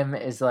time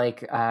is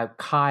like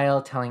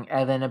Kyle telling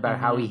Evan about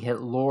how he hit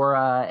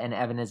Laura and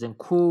Evan isn't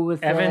cool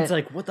with it. Evan's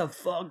like, what the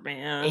fuck,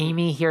 man?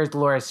 Amy hears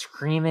Laura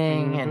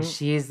screaming and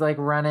she's like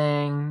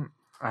running.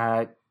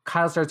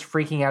 Kyle starts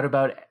freaking out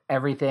about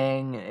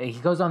everything. He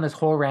goes on this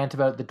whole rant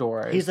about the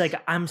doors. He's like,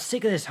 I'm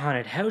sick of this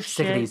haunted house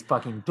sick shit. of these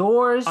fucking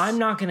doors. I'm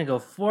not going to go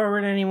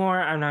forward anymore.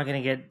 I'm not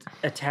going to get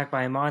attacked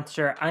by a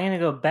monster. I'm going to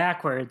go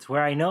backwards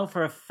where I know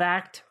for a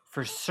fact,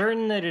 for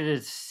certain, that it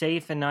is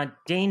safe and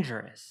not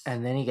dangerous.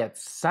 And then he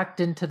gets sucked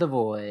into the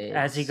void.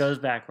 As he goes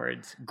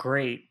backwards.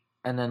 Great.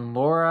 And then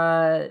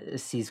Laura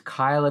sees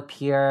Kyle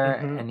appear,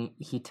 Mhm. and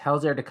he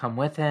tells her to come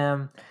with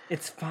him.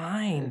 It's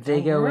fine. They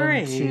don't go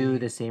worry. into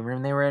the same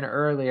room they were in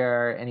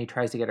earlier, and he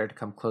tries to get her to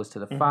come close to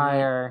the Mhm.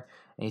 fire.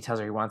 And he tells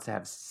her he wants to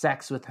have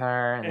sex with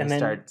her, and And they then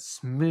start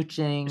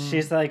smooching.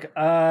 She's like,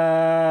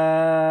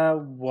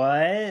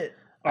 what?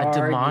 A are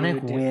demonic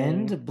you doing?"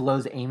 wind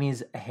blows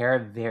Amy's hair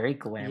very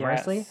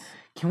glamorously. Yes.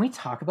 Can we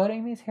talk about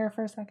Amy's hair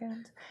for a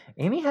second?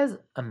 Amy has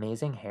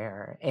amazing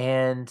hair,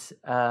 and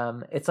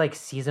it's like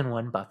season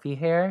 1 Buffy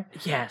hair,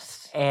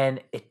 Yes.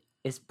 and it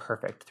is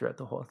perfect throughout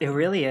the whole thing. It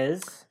really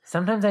is.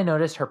 Sometimes I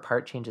notice her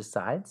part changes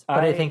sides,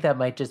 but I I- think that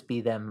might just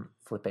be them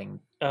flipping.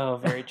 Oh,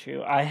 very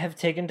true. I have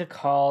taken to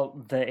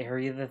call the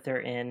area that they're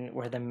in,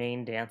 where the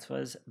main dance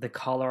was, the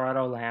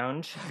Colorado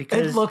Lounge,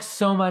 because It looks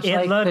so much it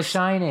like The looks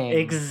Shining.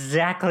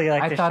 exactly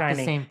like I The thought the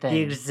Shining. same thing.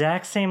 The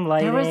exact same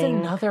lighting. There was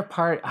another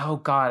part. Oh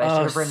God, I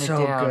should have written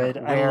so it down. good.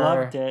 I where-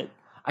 loved it.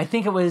 I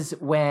think it was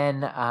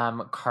when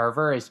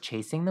Carver is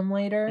chasing them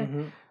later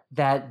Mhm.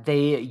 that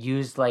they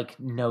used like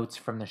notes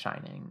from The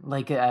Shining,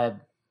 like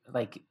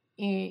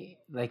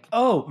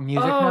Oh,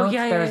 music oh, notes.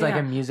 Yeah, There yeah, was like yeah.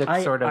 a music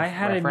I sort of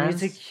had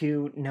reference. a music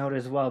cue note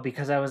as well,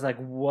 because I was like,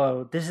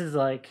 whoa, this is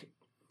like,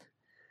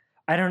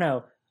 I don't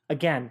know.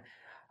 Again,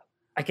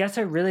 I guess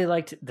I really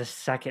liked the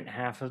second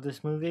half of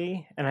this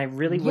movie, and I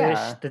really wish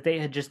Yeah. that they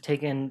had just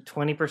taken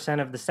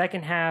 20% of the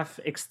second half,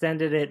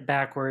 extended it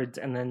backwards,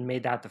 and then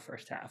made that the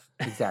first half.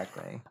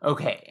 Exactly.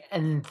 Okay,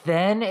 and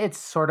then it's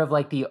sort of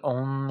like the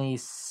only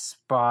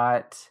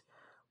spot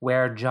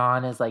where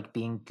John is like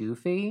being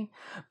goofy,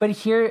 but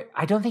here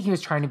I don't think he was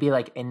trying to be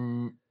like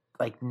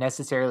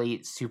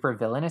necessarily super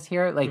villainous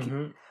here. Like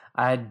Mhm.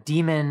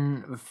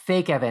 demon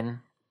fake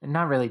Evan,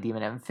 not really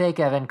demon Evan, fake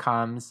Evan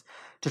comes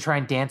to try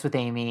and dance with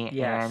Amy,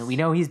 Yes. and we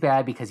know he's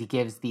bad because he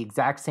gives the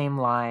exact same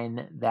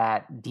line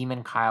that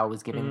Demon Kyle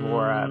was giving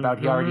Laura about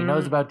he already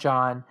knows Mhm. about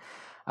John.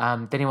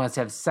 Then he wants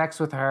to have sex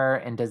with her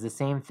and does the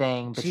same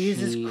thing, but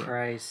Jesus she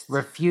Christ.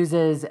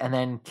 refuses and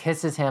then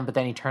kisses him, but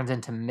then he turns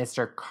into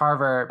Mr.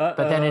 Carver, but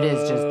then it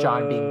is just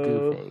John being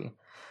goofy.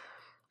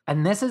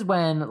 And this is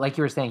when, like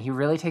you were saying, he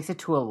really takes it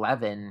to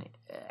 11,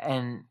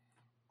 and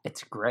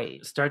it's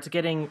great. Starts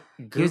getting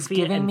was goofy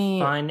giving and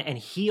me- fun, and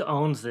he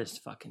owns this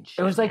fucking shit.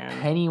 It was like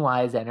man.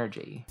 Pennywise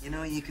energy. You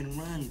know, you can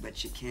run,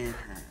 but you can't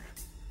hide.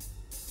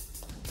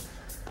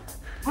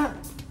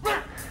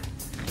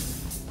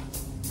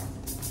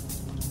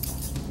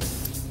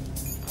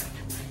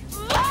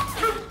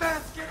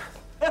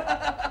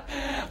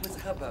 What's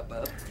the hubbub,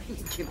 bub?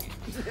 Come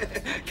here.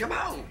 Come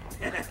on.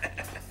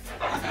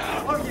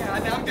 Oh, yeah,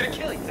 now I'm gonna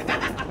kill you. Burn in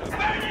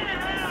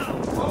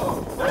hell!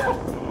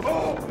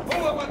 Oh,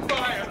 I'm on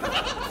fire!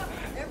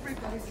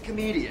 Everybody's a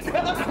comedian.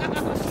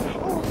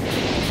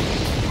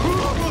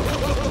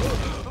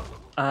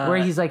 Where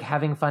he's like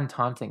having fun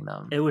taunting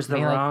them. It was the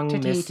Being like, wrong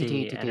 "Tee-tee, Misty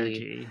tee-tee, tee-tee."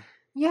 energy.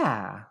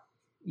 Yeah.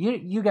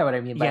 You get what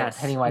I mean by Yes.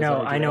 Pennywise No,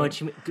 energy. I know right?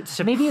 what you mean.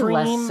 Maybe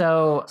less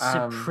so.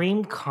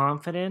 Supreme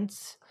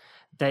confidence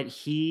that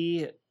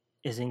he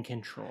is in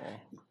control.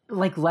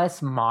 Like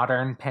less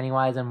modern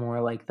Pennywise and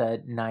more like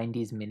the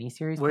 90s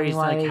miniseries Where he's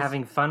Pennywise. like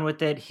having fun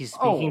with it. He's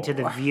speaking to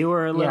the Oh,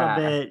 viewer a little yeah.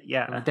 bit.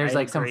 Yeah. There's I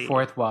like some agree.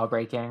 fourth wall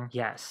breaking.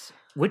 Yes.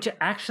 Which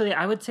actually,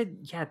 I would say,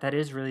 yeah, that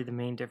is really the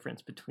main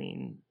difference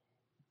between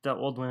the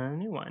old one and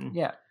the new one.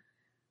 Yeah.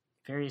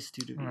 Very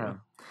astute of you. Yeah.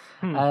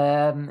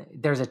 Hmm.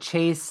 There's a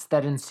chase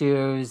that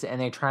ensues, and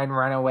they try and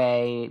run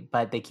away,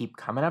 but they keep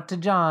coming up to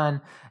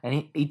John,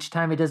 and each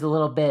time he does a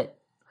little bit,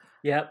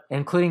 Yep.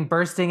 including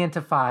bursting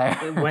into fire.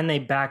 When they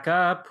back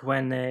up,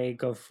 when they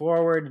go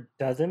forward,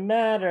 doesn't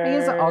matter. He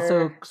is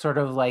also sort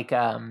of like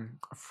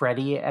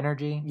Freddy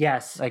energy.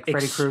 Yes, like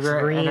Freddy Krueger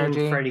extreme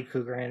energy. Freddy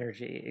Krueger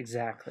energy,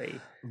 exactly.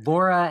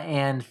 Laura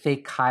and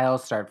fake Kyle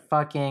start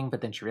fucking,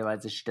 but then she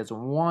realizes she doesn't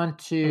want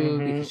to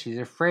because she's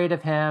afraid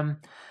of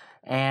him.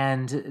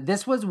 And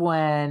this was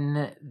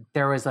when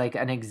there was like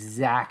an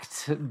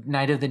exact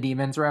Night of the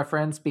Demons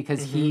reference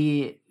because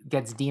he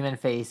gets demon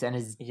face and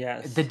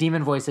the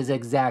demon voice is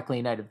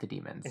exactly Night of the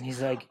Demons. And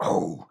he's like,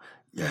 "Oh,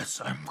 yes,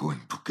 I'm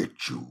going to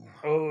get you."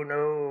 "Oh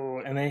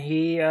no!" And then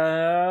he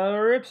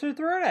rips her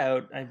throat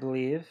out, I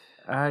believe.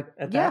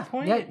 At that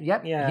point,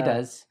 yeah, he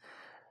does.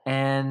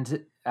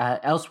 And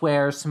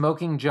elsewhere,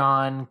 Smoking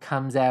John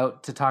comes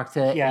out to talk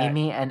to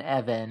Amy and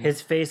Evan.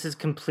 His face is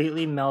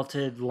completely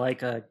melted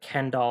like a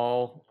Ken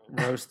doll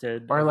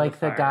roasted. Or over like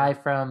the fire. guy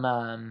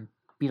from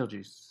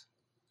Beetlejuice.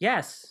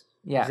 Yes.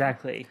 Yeah.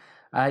 Exactly.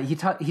 He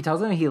tells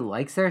them he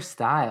likes their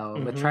style,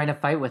 but trying to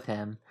fight with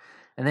him.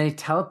 And then he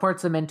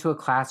teleports them into a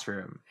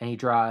classroom. And he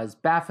draws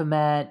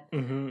Baphomet,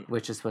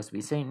 which is supposed to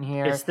be Satan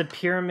here. It's the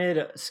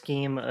pyramid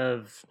scheme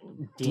of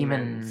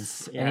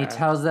demons. And he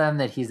tells them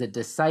that he's a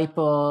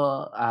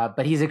disciple,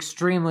 but he's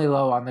extremely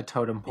low on the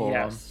totem pole.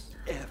 Yes.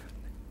 Evan,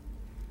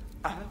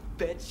 I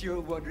bet you're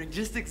wondering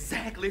just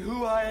exactly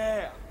who I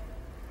am.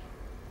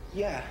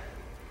 Yeah.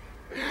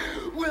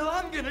 Well,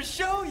 I'm gonna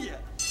show you.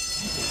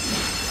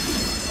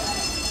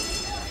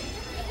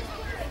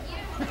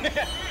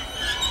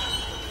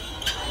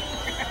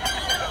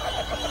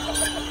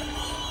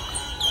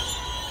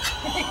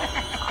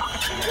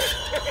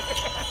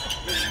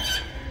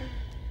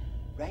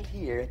 Right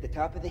here at the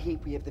top of the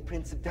heap, we have the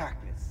Prince of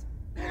Darkness.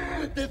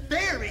 The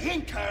very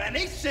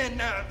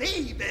incarnation of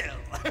evil.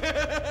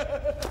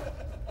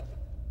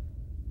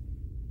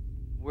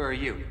 Where are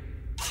you?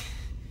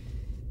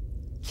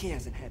 He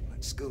hasn't had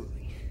much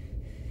schooling.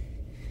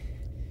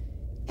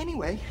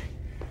 Anyway,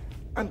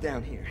 I'm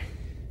down here.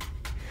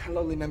 A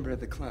lowly member of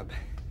the club.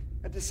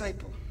 A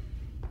disciple.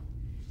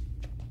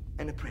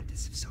 An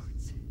apprentice of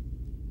sorts.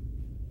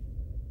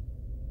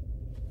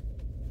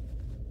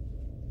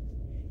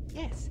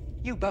 Yes,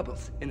 you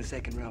Bubbles in the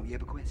second row. You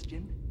have a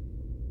question?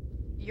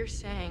 You're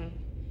saying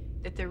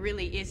that there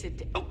really is a...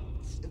 Oh,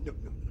 no.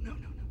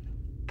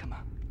 Come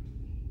on.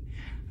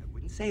 I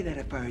wouldn't say that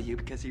if I were you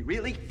because he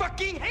really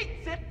fucking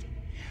hates it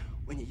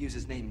when you use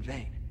his name in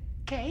vain.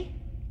 Okay?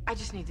 I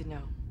just need to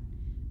know.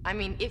 I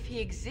mean, if he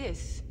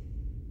exists,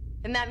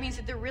 then that means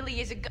that there really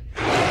is a...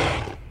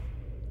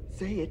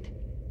 Say it,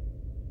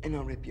 and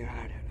I'll rip your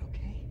heart out,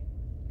 okay?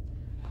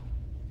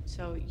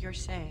 So you're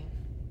saying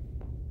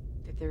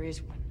that there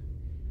is one?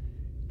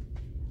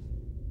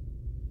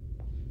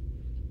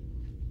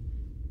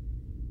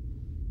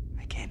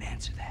 I can't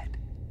answer that.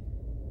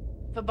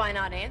 But by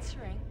not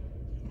answering...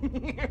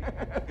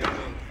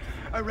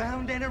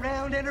 Around and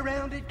around and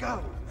around it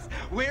goes.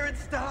 Where it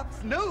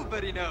stops,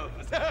 nobody knows.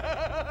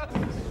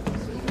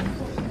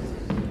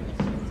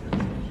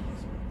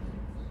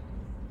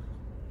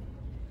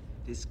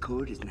 This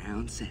court is now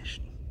in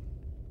session.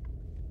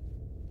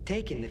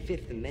 Taking the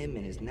Fifth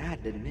Amendment is not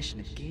an admission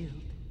of guilt.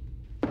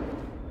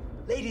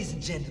 Ladies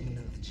and gentlemen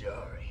of the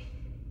jury,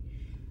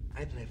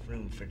 I've left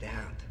room for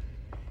doubt.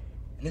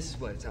 And this is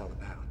what it's all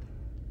about.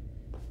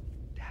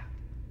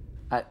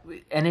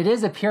 And it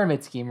is a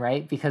pyramid scheme,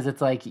 right? Because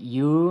it's like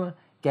you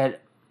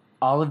get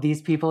all of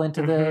these people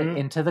into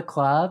the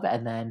club,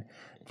 and then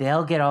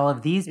they'll get all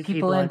of these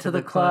people into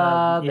the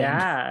club.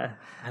 Yeah,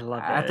 I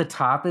love it. At the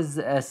top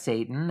is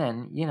Satan,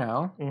 and you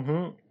know.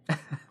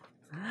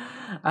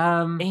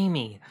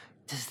 Amy,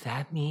 does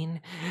that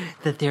mean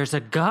that there's a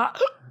God?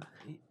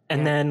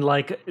 And then,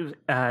 like,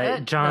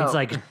 John's no.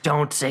 like,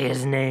 "Don't say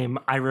his name.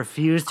 I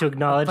refuse to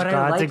acknowledge But I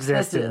God's like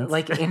existence." this,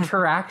 like,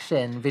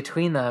 interaction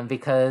between them,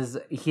 because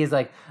he's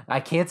like, I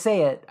can't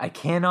say it. I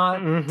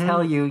cannot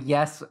tell you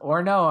yes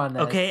or no on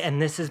this. Okay,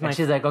 and this is my. And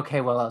she's like, okay,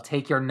 well, I'll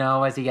take your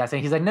no as a yes.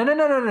 And he's like, no.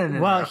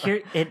 Well,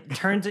 here it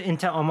turns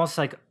into almost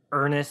like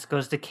Ernest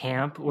Goes to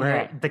Camp,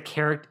 where the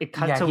character it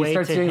cuts he away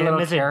starts to doing him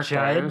little as a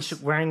characters.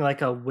 judge wearing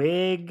like a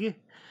wig,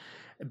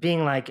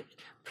 being like,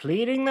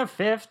 pleading the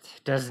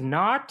fifth does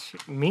not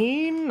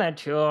mean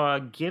that you're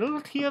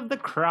guilty of the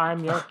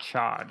crime you're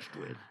charged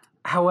with.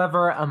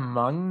 However,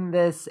 among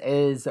this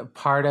is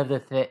part of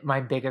my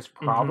biggest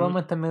problem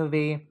with the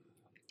movie.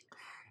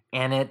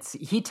 And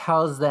he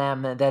tells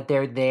them that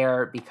they're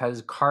there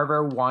because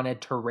Carver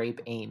wanted to rape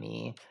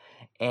Amy.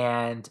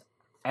 And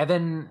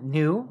Evan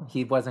knew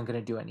he wasn't going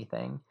to do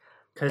anything.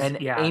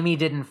 And Amy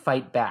didn't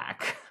fight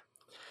back.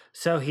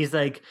 So he's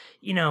like,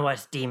 you know,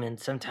 us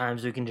demons,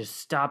 sometimes we can just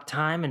stop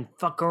time and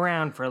fuck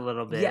around for a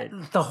little bit. Yeah,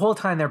 the whole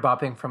time they're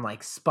bopping from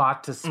like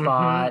spot to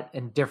spot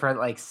in different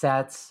like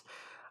sets.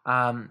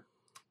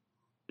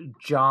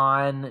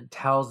 John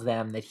tells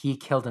them that he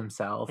killed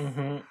himself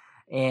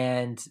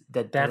and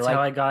that's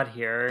how I got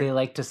here. They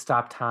like to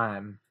stop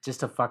time just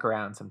to fuck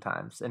around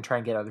sometimes and try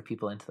and get other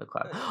people into the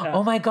club.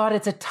 Oh my God,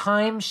 it's a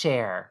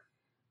timeshare.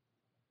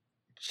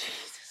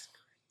 Jesus.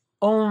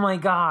 Oh my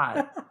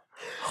God.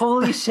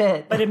 Holy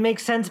shit. But it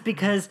makes sense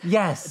because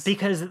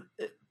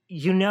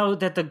you know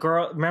that the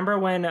girl, remember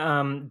when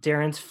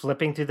Darren's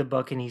flipping through the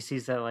book and he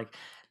sees that like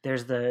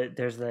there's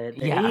the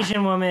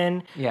Asian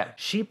woman. Yeah.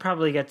 She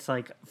probably gets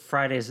like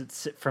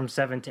Fridays from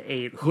 7 to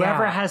 8.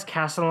 Whoever has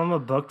Casa Loma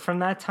booked from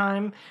that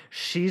time,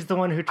 she's the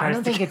one who tries to... I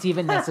don't think it's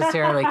even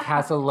necessarily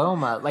Casa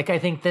Loma. Like, I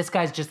think this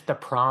guy's just the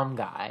prom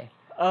guy.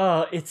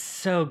 Oh, it's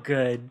so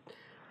good.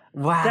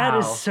 Wow. That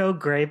is so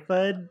great,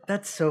 bud.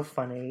 That's so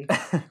funny.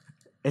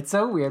 It's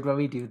so weird when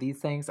we do these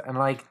things. And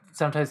like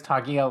sometimes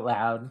talking out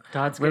loud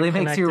God's really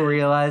makes you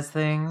realize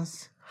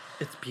things.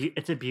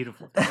 It's a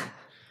beautiful thing.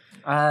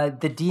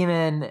 The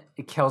demon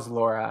kills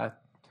Laura.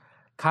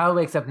 Kyle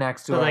wakes up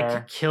next to her.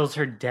 Like kills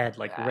her dead,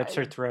 like rips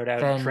her throat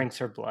out and drinks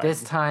her blood.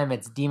 This time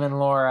it's Demon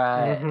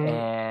Laura,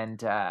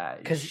 and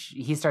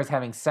he starts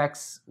having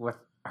sex with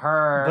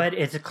her. But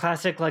it's a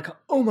classic, like,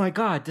 oh my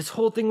God, this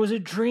whole thing was a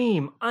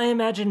dream. I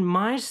imagined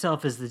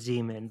myself as the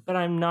demon, but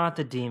I'm not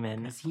the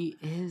demon. Because he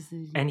is the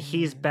demon. And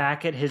he's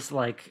back at his,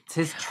 like, it's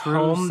his true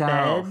home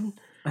self. bed.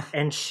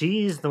 And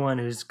she's the one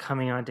who's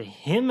coming on to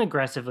him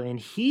aggressively, and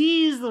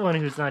he's the one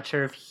who's not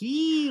sure if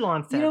he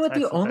wants to. You know what? sex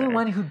The with only her.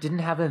 one who didn't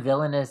have a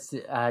villainous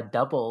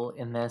double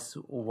in this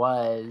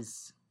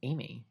was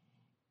Amy.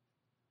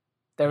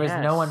 There was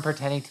no one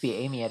pretending to be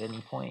Amy at any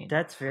point.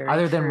 That's very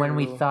other than when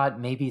we true. thought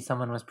maybe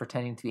someone was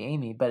pretending to be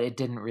Amy, but it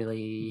didn't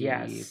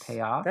really pay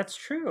off. That's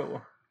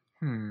true.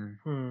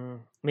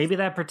 Maybe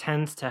that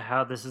pretends to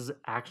how this is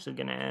actually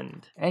going to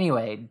end.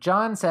 Anyway,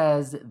 John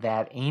says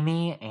that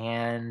Amy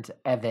and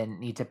Evan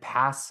need to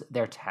pass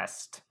their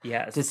test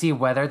Yes. to see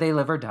whether they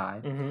live or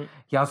die. Mhm.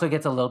 He also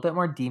gets a little bit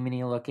more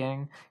demony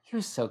looking. He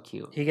was so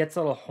cute. He gets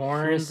little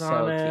horns so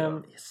on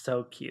him. cute. He's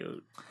so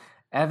cute.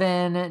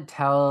 Evan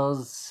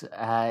tells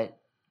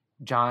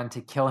John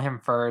to kill him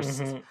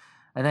 1st. Mhm.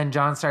 And then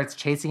John starts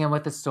chasing him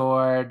with a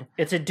sword.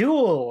 It's a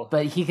duel.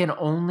 But he can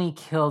only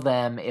kill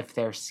them if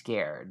they're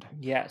scared.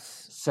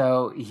 Yes.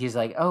 So he's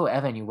like, "Oh,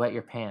 Evan, you wet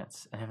your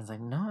pants." And Evan's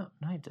like, No,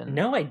 I didn't.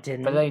 No, I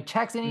didn't. But then he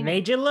checks and he...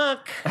 Made you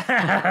look.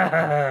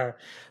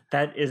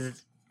 That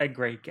is a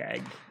great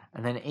gag.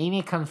 And then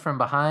Amy comes from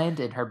behind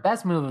in her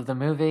best move of the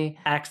movie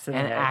Axe to the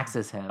and head.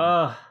 axes him.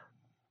 Ugh.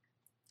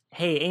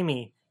 Hey,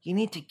 Amy, you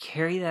need to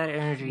carry that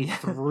energy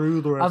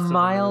through the A rest of the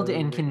mild movie.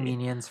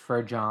 inconvenience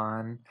for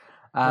John.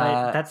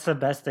 But that's the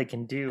best they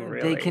can do,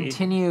 really. They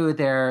continue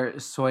their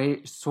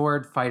sword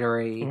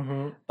fightery,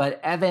 Mhm.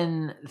 but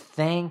Evan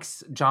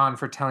thanks John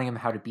for telling him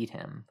how to beat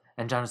him.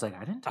 And John's like,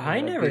 I didn't tell you I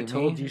how to never beat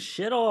told me. you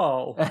shit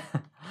all.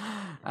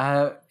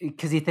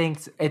 Because he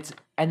thinks it's...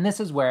 And this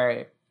is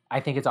where I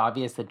think it's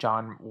obvious that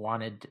John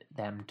wanted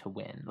them to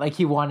win. Like,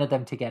 he wanted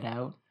them to get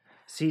out.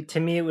 See, to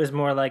me, it was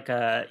more like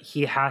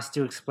he has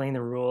to explain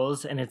the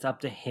rules, and it's up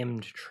to him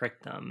to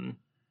trick them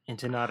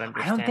into not I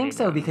understanding. don't think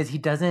so, them. because he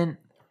doesn't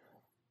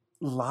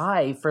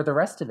lie for the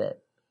rest of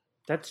it.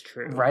 That's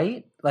true.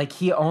 Right? Like,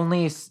 he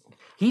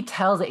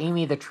tells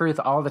Amy the truth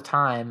all the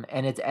time,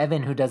 and it's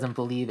Evan who doesn't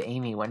believe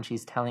Amy when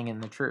she's telling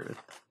him the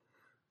truth.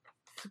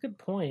 That's a good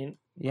point.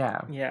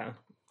 Yeah. Yeah.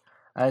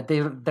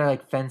 They're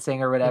like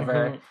fencing or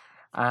whatever.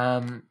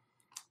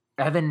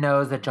 Evan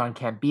knows that John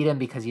can't beat him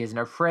because he isn't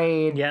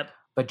afraid. Yep.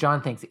 But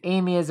John thinks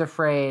Amy is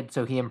afraid,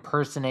 so he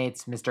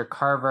impersonates Mr.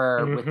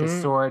 Carver with the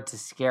sword to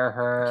scare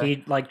her.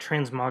 He like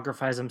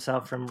transmogrifies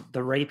himself from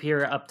the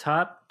rapier up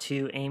top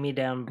to Amy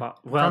down.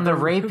 From the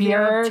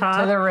rapier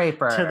to the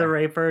raper. To the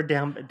raper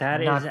down.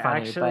 That Not is funny,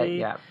 actually. but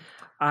yeah.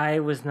 I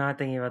was not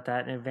thinking about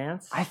that in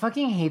advance. I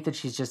fucking hate that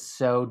she's just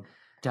so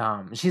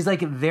dumb. She's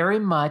like very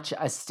much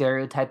a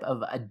stereotype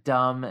of a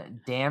dumb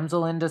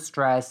damsel in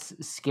distress,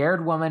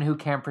 scared woman who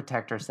can't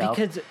protect herself.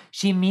 Because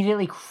she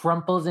immediately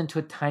crumples into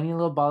a tiny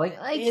little ball. Like,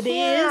 it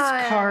is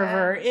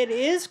Carver. It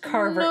is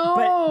Carver.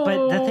 No.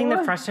 But the thing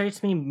that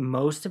frustrates me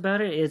most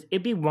about it is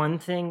it'd be one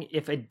thing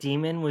if a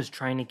demon was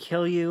trying to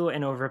kill you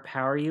and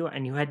overpower you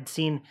and you had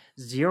seen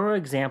zero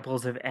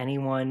examples of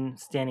anyone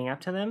standing up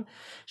to them.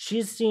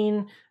 She's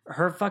seen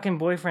her fucking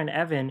boyfriend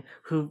Evan,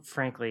 who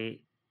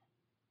frankly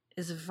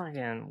is a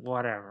fucking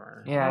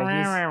whatever.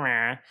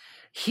 Yeah,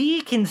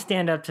 he can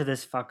stand up to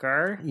this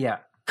fucker. Yeah.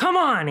 Come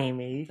on,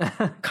 Amy.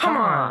 Come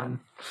on.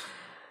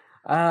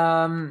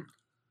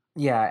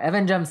 Yeah,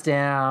 Evan jumps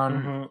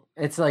down. Mhm.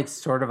 It's like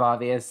sort of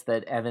obvious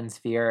that Evan's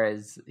fear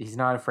is he's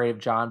not afraid of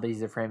John, but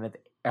he's afraid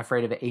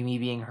of Amy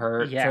being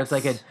hurt. So it's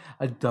like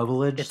a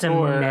double-edged It's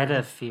sword. a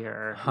meta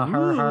fear. Har,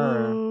 har,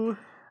 har.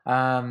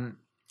 Ooh.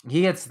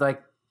 He gets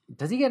like,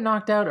 does he get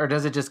knocked out, or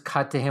does it just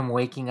cut to him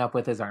waking up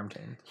with his arm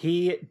chained?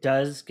 He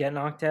does get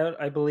knocked out,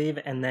 I believe,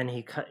 and then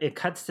it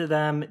cuts to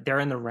them. They're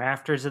in the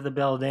rafters of the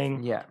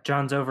building. Yeah.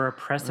 John's over a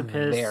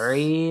precipice.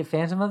 Very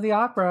Phantom of the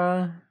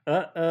Opera.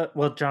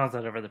 Well, John's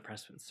not over the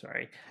precipice.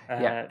 Sorry.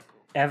 Yeah.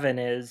 Evan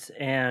is,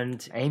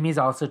 and Amy's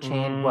also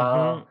chained.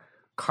 Well,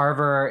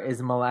 Carver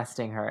is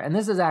molesting her, and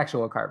this is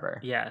actual Carver.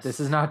 Yes.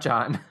 This is not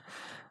John.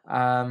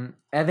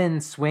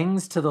 Evan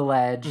swings to the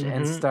ledge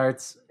and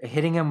starts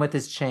hitting him with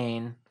his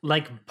chain.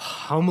 like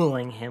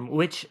pummeling him.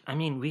 Which I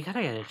mean, we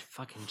gotta get a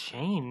fucking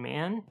chain,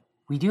 man.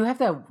 We do have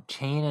that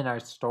chain in our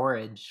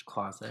storage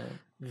closet.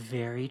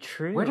 Very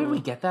true. Where did we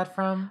get that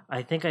from?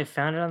 I think I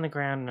found it on the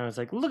ground, and I was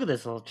like, "Look at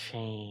this little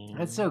chain.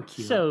 That's so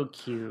cute. So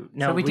cute."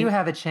 No, So we do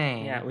have a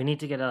chain. Yeah, we need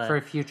to get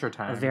for future a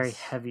times. very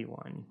heavy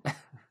one,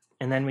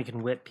 and then we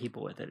can whip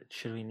people with it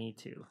should we need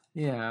to.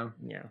 Yeah.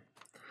 Yeah.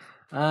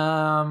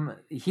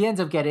 He ends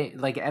up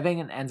getting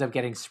Evan ends up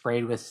getting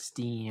sprayed with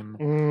steam,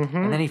 Mm-hmm.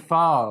 and then he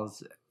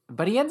falls,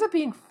 but he ends up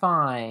being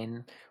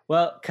fine.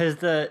 Well, because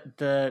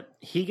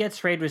he gets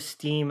sprayed with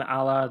steam,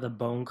 a la the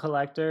Bone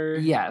Collector.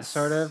 Yes.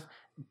 sort of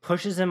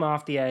pushes him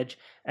off the edge,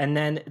 and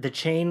then the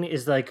chain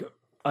is like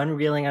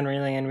unreeling,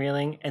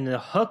 and the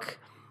hook,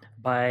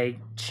 by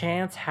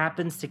chance,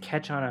 happens to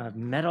catch on a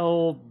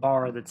metal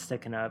bar that's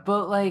sticking up.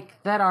 But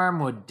like that arm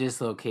would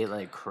dislocate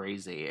like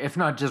crazy, if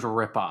not just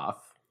rip off.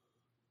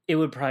 It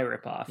would probably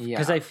rip off. Yeah.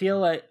 Because I feel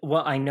like,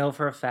 well, I know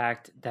for a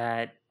fact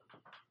that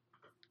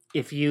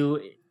if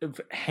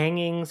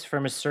hangings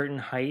from a certain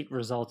height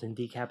result in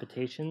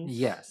decapitations.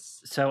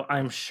 Yes. So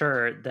I'm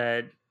sure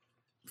that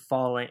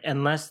falling,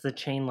 unless the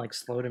chain like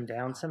slowed him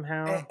down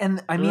somehow.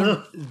 And I mean,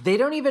 Ugh. they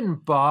don't even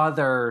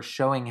bother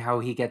showing how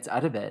he gets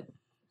out of it.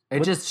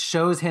 It just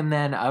shows him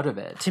then out of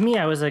it. To me,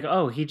 I was like,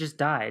 oh, he just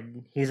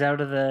died. He's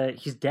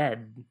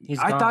dead.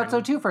 I thought so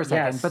too for a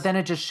second, Yes. but then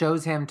it just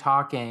shows him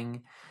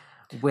talking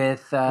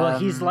with well,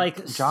 he's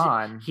like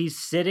John. He's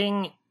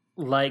sitting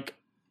like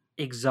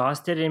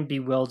exhausted and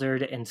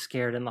bewildered and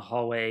scared in the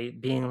hallway,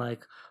 being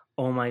like,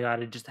 oh my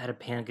God, I just had a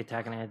panic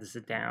attack and I had to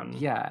sit down.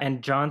 Yeah.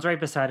 And John's right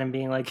beside him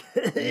being like,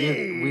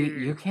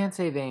 You can't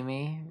save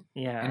Amy.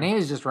 yeah. And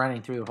Amy's just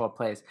running through the whole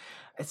place.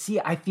 See,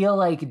 I feel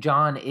like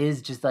John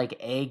is just like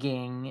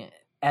egging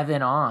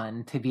Evan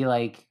on to be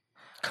like,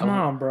 Come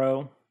on,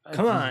 bro.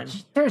 Come on.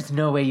 There's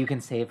no way you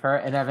can save her.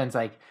 And Evan's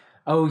like,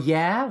 oh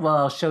yeah? Well,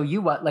 I'll show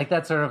you what. Like,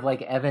 that's sort of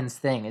like Evan's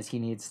thing is he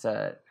needs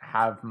to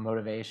have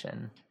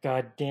motivation.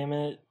 God damn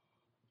it.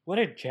 What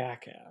a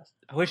jackass.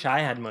 I wish I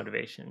had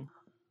motivation.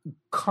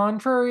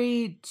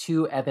 Contrary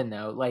to Evan,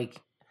 though, like,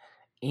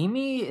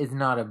 Amy is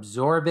not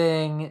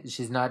absorbing.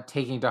 She's not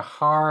taking to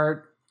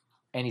heart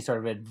any sort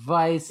of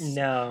advice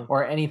No.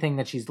 or anything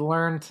that she's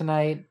learned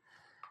tonight.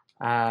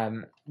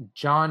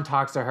 John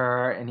talks to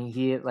her and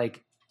he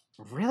like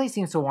really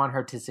seems to want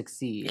her to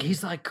succeed.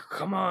 He's like,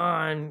 come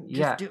on.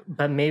 Just Yeah.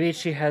 But maybe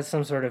she has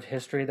some sort of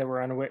history that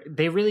we're unaware.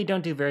 They really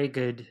don't do very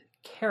good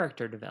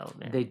character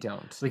development. They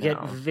don't. We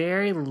get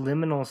very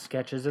liminal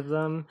sketches of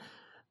them.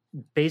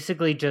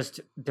 Basically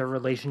just their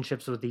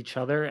relationships with each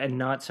other and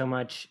not so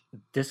much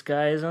this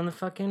guy is on the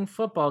fucking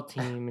football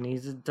team and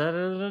he's a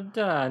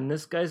da-da-da-da and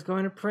this guy's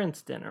going to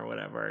Princeton or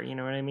whatever. You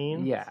know what I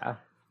mean? Yeah.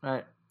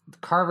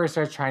 Carver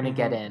starts trying to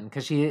get Mhm. in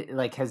because she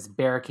like has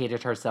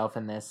barricaded herself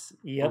in this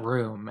Yep.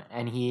 room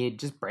and he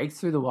just breaks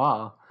through the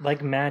wall.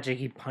 Like magic,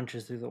 he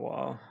punches through the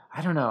wall.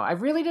 I don't know. I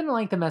really didn't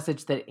like the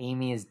message that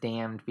Amy is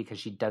damned because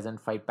she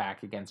doesn't fight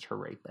back against her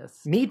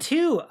rapists. Me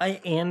too.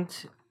 And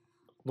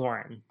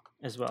Lauren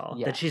as well.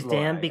 Yeah, that she's Laura,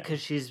 damned yeah. because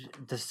she's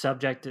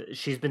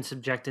been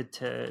subjected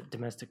to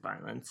domestic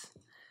violence.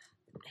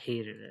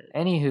 Hated it.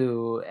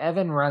 Anywho,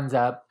 Evan runs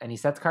up and he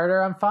sets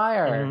Carter on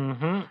fire.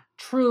 Mm-hmm.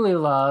 Truly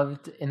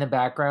loved in the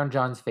background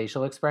John's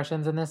facial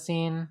expressions in this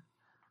scene.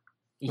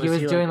 He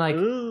was he doing like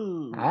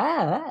ooh.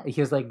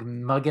 he was like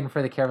mugging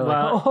for the camera, like,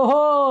 Well-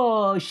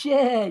 oh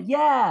shit,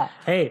 yeah.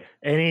 Hey,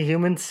 any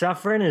human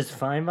suffering is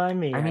fine by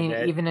me. I mean,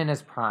 bet. even in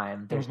his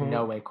prime, there's Mhm.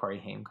 no way Corey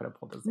Haim could have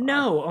pulled this off.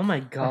 No, oh my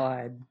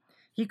god.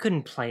 He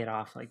couldn't play it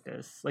off like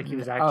this. Like he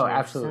was actually Oh,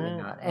 absolutely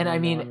upset. not. And No, I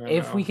mean, no,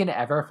 if no. we can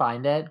ever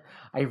find it,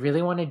 I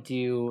really want to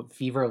do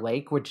Fever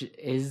Lake, which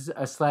is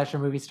a slasher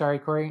movie starring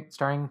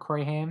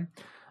Corey Haim.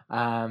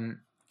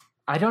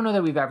 I don't know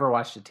that we've ever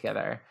watched it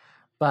together,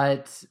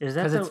 but Is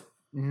that 'cause the- it's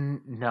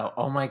no?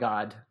 Oh my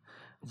god,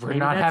 we're Maybe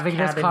not that's having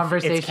this Cabin-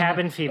 conversation. it's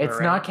Cabin Fever, It's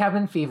right? not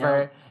Cabin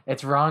Fever.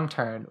 It's Wrong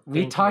Turn.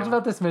 We Thank talked you.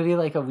 about this movie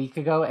like a week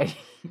ago, and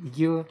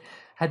you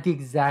had the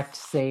exact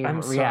same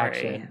I'm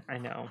reaction. sorry.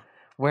 I know.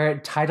 Where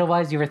title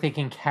wise you were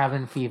thinking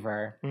Cabin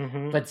Fever,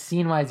 Mm-hmm. but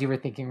scene wise you were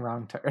thinking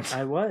Wrong Turn.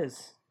 I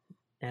was.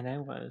 And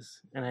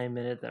I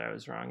admitted that I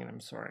was wrong, and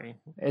I'm sorry.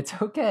 It's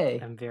okay.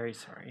 I'm very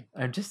sorry.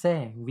 I'm just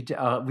saying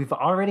we've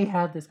already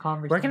had this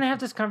conversation. We're gonna have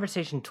this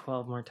conversation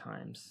 12 more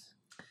times.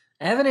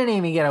 Evan and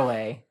Amy get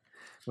away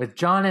with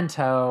John in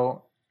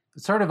tow,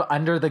 sort of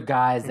under the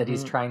guise that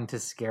he's Mhm. trying to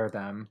scare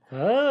them.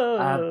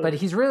 Oh, But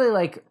he's really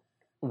like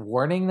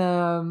warning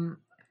them.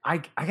 I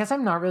guess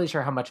I'm not really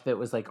sure how much of it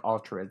was like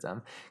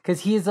altruism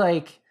because he's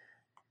like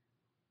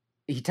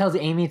he tells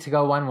Amy to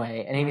go one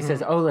way and Amy Mhm.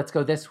 says, "Oh, let's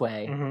go this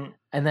way," Mhm.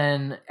 and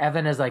then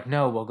Evan is like,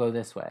 "No, we'll go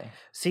this way."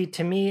 See,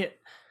 to me,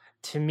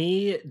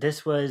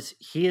 this was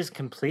he is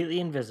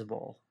completely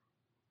invisible.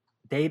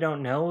 They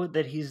don't know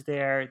that he's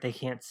there. They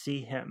can't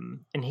see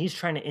him, and he's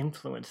trying to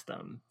influence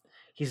them.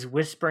 He's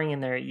whispering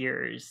in their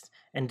ears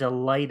and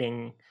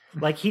delighting,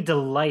 like he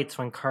delights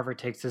when Carver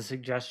takes his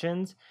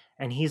suggestions,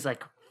 and he's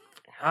like,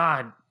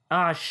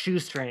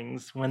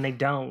 shoestrings when they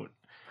don't.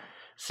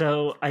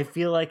 So I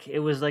feel like it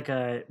was like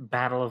a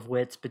battle of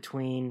wits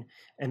between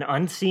an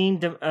unseen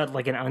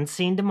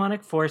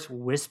demonic force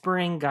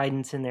whispering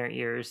guidance in their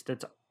ears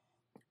that's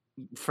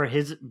for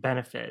his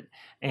benefit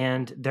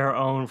and their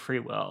own free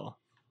will.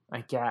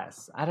 I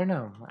guess I don't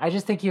know. I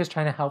just think he was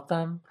trying to help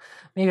them.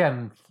 Maybe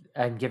I'm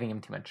giving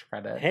him too much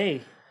credit.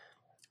 Hey,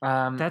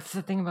 Um, that's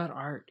the thing about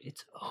art.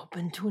 It's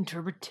open to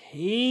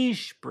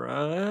interpretation,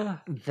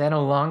 bruh. then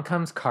along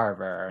comes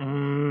Carver.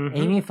 Mhm.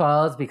 Amy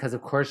falls because,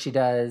 of course, she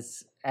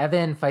does.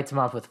 Evan fights him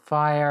off with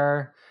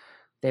fire.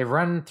 They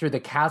run through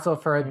the castle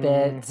for a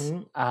bit.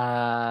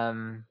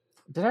 Mhm.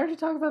 Did I already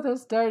talk about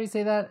this? Did I already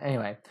say that?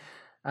 Anyway,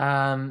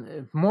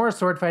 more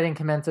sword fighting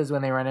commences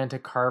when they run into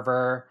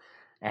Carver.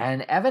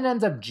 And Evan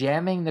ends up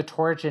jamming the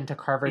torch into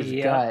Carver's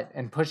Yep. gut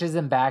and pushes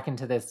him back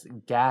into this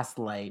gas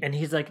light. And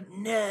he's like,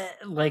 nah.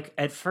 Like,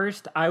 at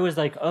first, I was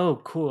like, oh,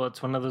 cool.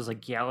 It's one of those, like,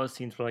 Giallo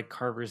scenes where, like,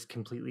 Carver's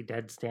completely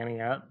dead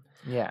standing up.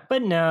 Yeah.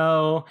 But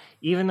no,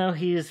 even though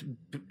he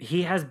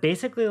has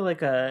basically,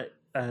 like, like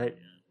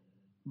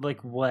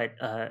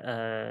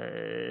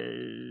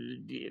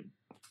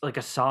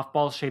a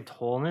softball-shaped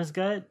hole in his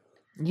gut.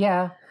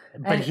 Yeah.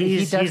 But And he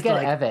does he's get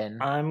like,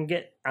 Evan. I'm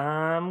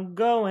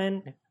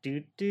going.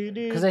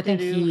 Because I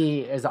think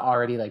he is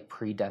already like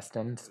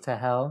predestined to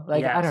hell.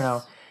 Like, I don't know.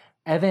 Yes.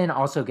 Evan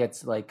also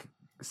gets like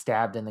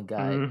stabbed in the gut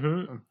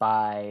Mhm.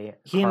 by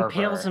He Carver,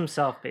 impales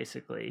himself,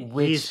 basically. He's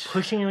Which-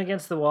 pushing him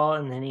against the wall,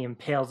 and then he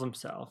impales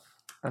himself.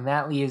 and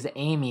that leaves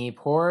Amy,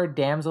 poor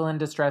damsel in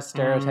distress,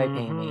 stereotype Mhm.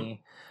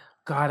 Amy,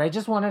 God, I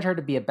just wanted her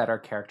to be a better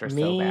character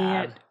so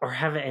bad. or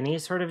have any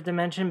sort of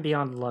dimension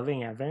beyond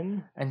loving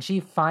Evan. And she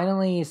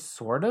finally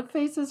sort of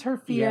faces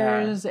her Yeah.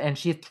 fears, and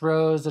she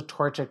throws a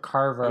torch at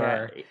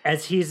Carver. Yeah,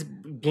 as he's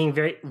being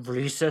very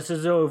recess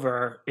is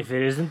over. If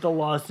it isn't the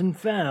lost and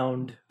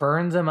found,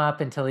 Burns him up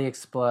until he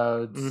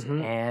explodes,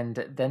 Mhm. and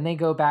then they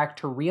go back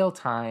to real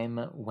time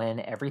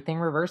when everything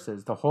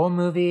reverses. The whole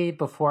movie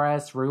before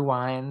us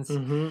rewinds.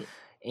 Mhm.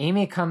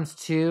 Amy comes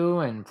to,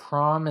 and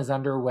prom is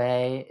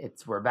underway.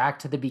 We're back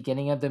to the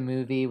beginning of the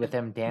movie with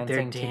them They're dancing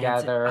dancing.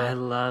 together. I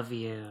love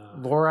you.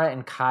 Laura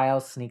and Kyle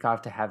sneak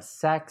off to have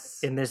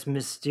sex, In this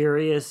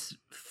mysterious,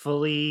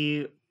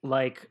 fully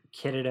like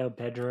kitted out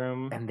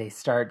bedroom. and they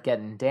start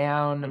getting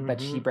down.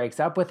 But she Mhm. breaks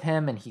up with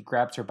him, and he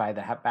grabs her by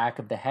the back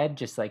of the head,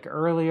 just like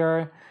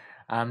earlier.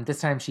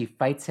 This time she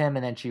fights him,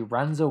 and then she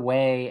runs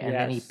away, and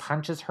then he Yes.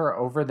 punches her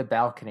over the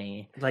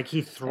balcony, Like he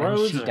and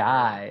throws she her.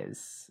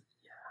 dies.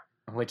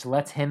 Which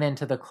lets him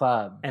into the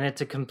club. And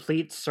it's a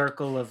complete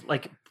circle of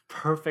like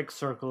perfect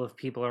circle of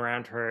people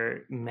around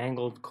her,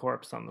 mangled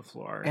corpse on the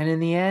floor. And in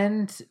the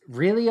end,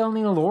 really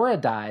only Laura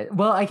died.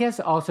 Well, I guess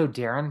also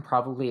Darren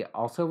probably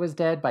also was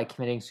dead by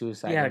committing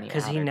suicide. yeah, in the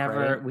because attic,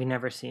 right? we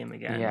never see him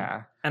again.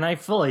 Yeah. And I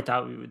fully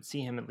thought we would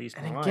see him at least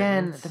And once.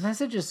 again, the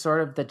message is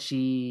sort of that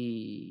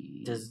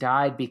she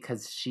died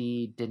because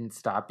she didn't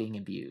stop being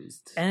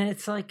abused. And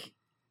it's like,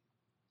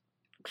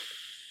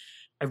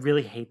 I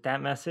really hate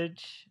that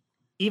message.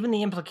 Even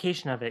the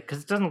implication of it,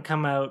 because it doesn't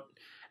come out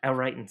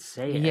outright and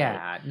say it.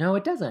 Yeah, no,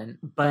 it doesn't.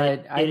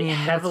 But I it mean,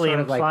 heavily that's sort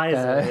of like implies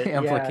the it, yeah.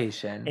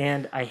 implication.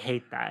 And I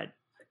hate that.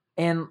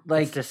 And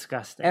like It's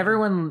disgusting.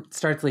 everyone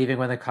starts leaving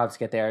when the cops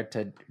get there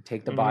to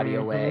take the body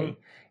Mhm. away.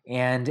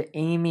 And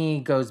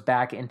Amy goes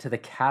back into the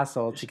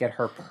castle to get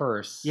her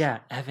purse. Yeah,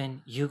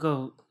 Evan, you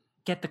go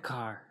get the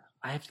car.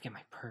 I have to get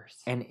my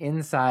purse. And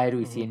inside,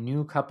 we Mm-hmm. see a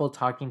new couple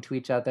talking to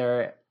each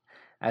other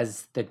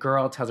as the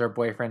girl tells her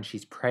boyfriend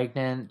she's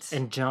pregnant.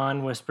 And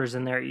John whispers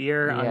in their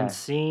ear, Yeah.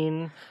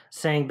 unseen,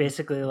 saying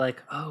basically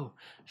like, "Oh,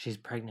 she's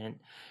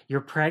pregnant.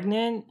 You're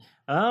pregnant?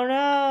 Oh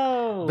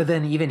no!" But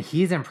then even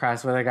he's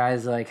impressed with the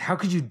guy's like, how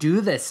could you do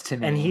this to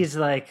me? and he's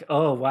like,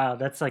 "Oh wow,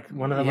 that's like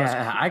one of the most."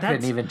 I couldn't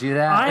that's- even do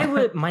that. I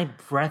would. My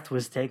breath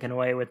was taken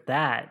away with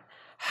that.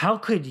 How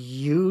could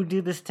you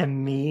do this to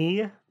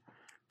me?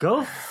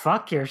 Go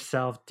fuck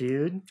yourself,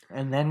 dude.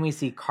 And then we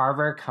see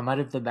Carver come out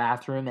of the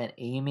bathroom at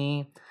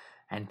Amy,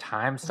 and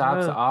time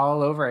stops Oh.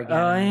 all over again.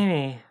 Oh,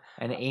 Amy.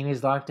 And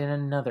Amy's locked in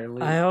another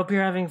loop. I hope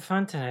you're having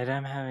fun tonight.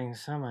 I'm having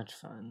so much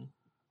fun.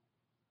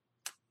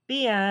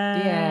 The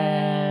end. The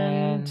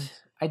end.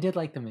 I did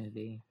like the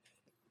movie.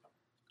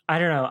 I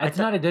don't know. It's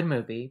not a good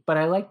movie, but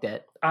I liked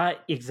it.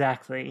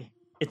 Exactly.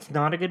 It's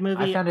not a good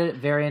movie. I found it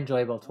very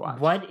enjoyable to watch.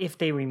 What if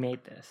they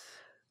remade this?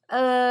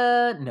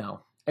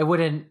 No. It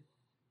wouldn't.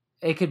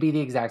 It could be the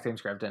exact same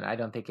script, and I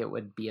don't think it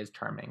would be as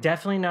charming.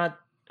 Definitely not.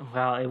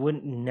 Well, it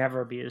wouldn't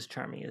never be as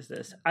charming as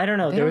this. I don't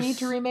know. They there don't was need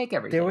to remake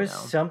everything. there was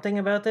though. something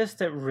about this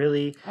that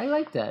really I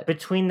liked it.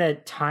 between the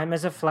time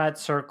as a flat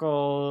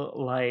circle,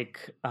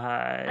 like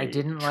I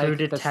didn't True like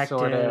Detective. the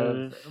sort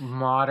of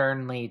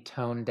modernly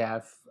tone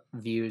deaf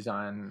views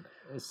on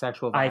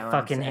sexual I violence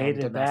fucking and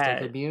hated domestic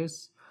that.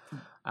 abuse.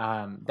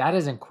 That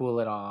isn't cool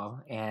at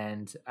all,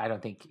 and I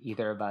don't think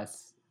either of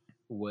us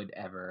would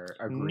ever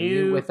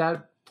agree Nope. with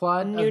that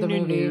plot No, of the no,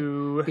 movie.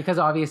 no. Because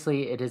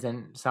obviously it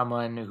isn't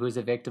someone who's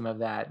a victim of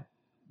that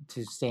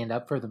to stand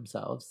up for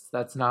themselves.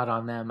 That's not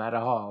on them at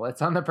all.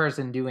 It's on the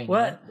person doing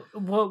it.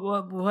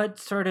 What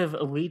sort of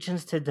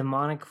allegiance to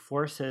demonic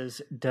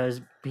forces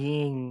does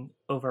being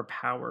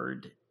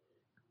overpowered?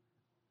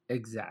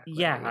 Exactly.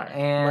 Yeah,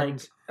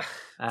 And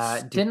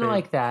didn't stupid.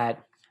 like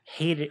that.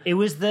 Hated it.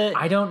 Was the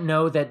I don't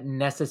know that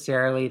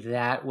necessarily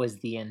that was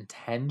the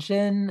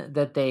intention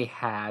that they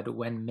had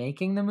when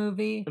making the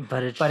movie.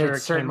 but it but it sure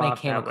certainly came,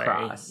 off came that way.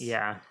 across.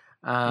 Yeah,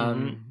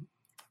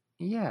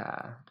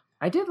 Yeah.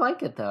 I did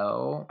like it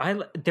though.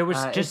 there was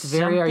just it's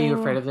very Are You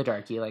something- Afraid of the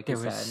Darky, like There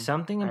you was said.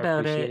 something I about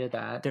appreciated it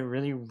that. that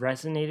really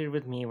resonated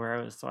with me, where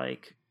I was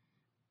like,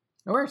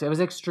 It worked. It was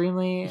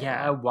extremely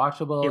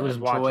watchable, It was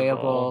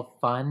enjoyable, watchable.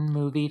 fun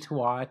movie to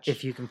watch.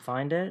 if you can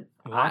find it,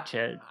 watch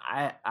it.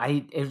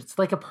 It's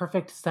like a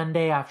perfect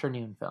Sunday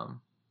afternoon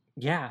film.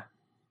 Yeah,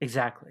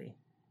 exactly.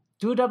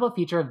 Do a double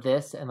feature of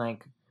this and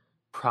like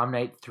Prom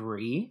Night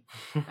 3.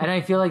 And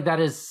I feel like that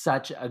is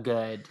such a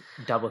good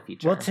double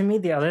feature. Well, to me,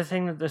 the other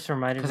thing that this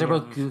reminded me because they're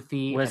both of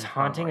goofy was and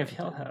Haunting of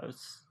Hill fun-oriented.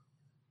 House.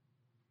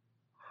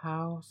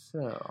 How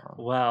so?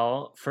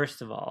 Well,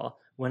 first of all,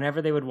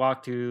 whenever they would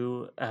walk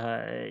through,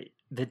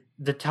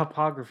 the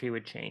topography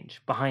would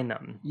change behind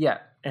them, Yeah.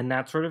 and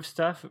that sort of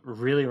stuff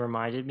really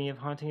reminded me of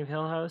Haunting of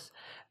Hill House.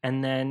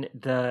 And then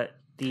the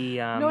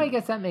No, I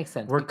guess that makes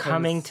sense. we're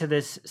coming because- to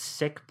this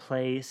sick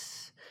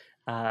place.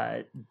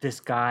 This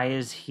guy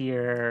is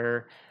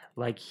here,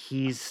 like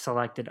he's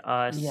selected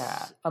us.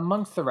 Yeah,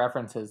 amongst the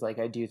references, like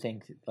I do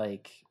think,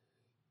 like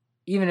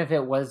even if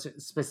it was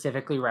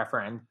specifically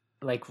referencing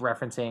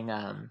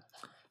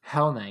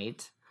Hell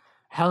Night,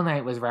 Hell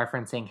Night was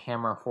referencing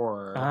Hammer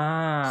Horror.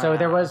 Ah. So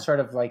there was sort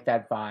of like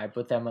that vibe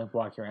with them like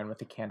walking around with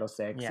the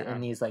candlesticks Yeah.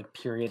 in these like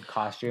period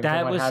costumes. That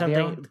and what was have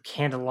something. You.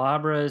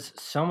 Candelabras,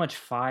 so much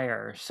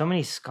fire, so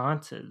many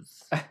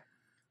sconces.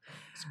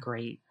 It's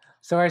great.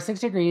 So our 6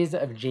 degrees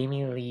of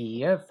Jamie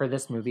Lee for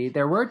this movie,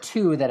 there were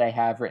 2 that I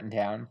have written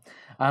down.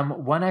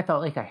 One I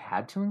felt like I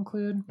had to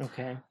include.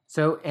 Okay.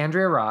 So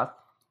Andrea Roth,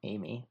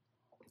 Amy,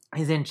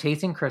 is in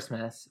Chasing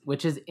Christmas,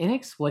 which is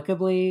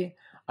inexplicably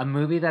a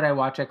movie that I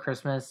watch at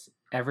Christmas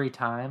every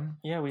time.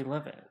 Yeah, we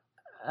love it.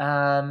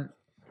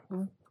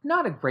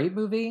 Not a great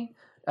movie,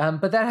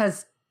 but that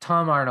has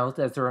Tom Arnold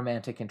as the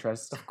romantic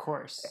interest. Of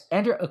course.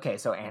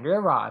 So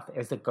Andrea Roth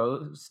is the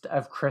ghost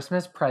of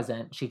Christmas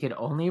present. She can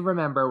only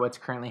remember what's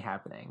currently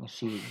happening.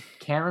 She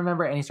can't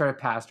remember any sort of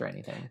past or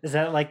anything. Is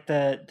that like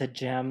the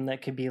gem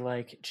that could be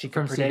like she could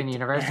From Steven predict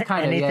Universe?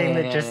 Kind of, anything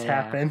yeah, that just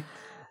happened?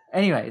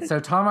 Anyway, so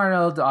Tom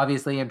Arnold,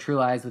 obviously in True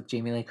Lies with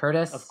Jamie Lee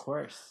Curtis. Of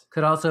course.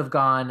 Could also have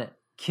gone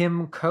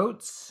Kim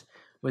Coates,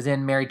 was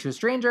in Married to a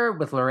Stranger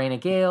with Lorena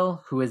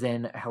Gale, who was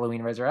in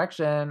Halloween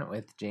Resurrection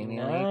with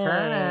Jamie Lee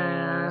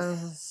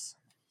Curtis.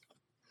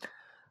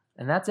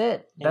 And that's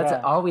it. That's Yeah.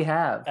 all we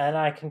have. And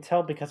I can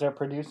tell because our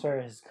producer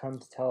has come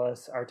to tell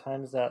us our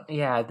time's up.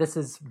 Yeah, this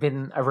has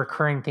been a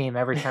recurring theme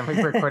every time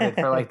we've recorded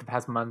for like the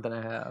past month and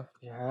a half.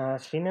 Yeah,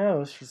 she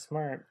knows. She's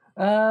smart.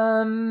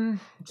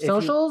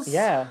 Socials?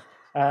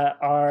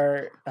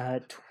 Our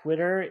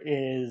Twitter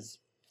is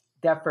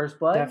Deaf First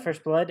Blood. Deaf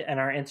First Blood, and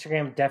our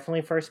Instagram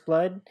definitely First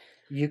Blood.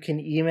 You can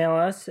email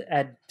us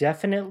at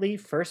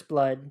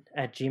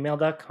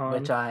definitelyfirstblood@gmail.com.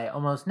 Which I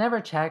almost never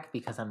check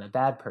because I'm a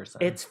bad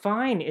person. It's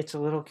fine. It's a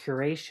little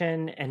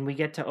curation, and we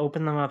get to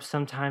open them up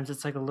sometimes.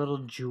 It's like a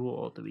little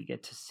jewel that we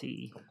get to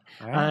see.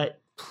 All right.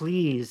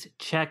 Please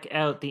check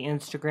out the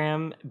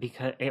Instagram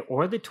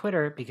or the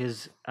Twitter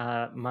because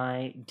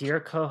my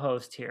dear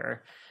co-host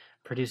here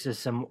produces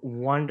some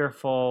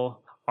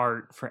wonderful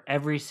art for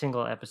every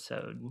single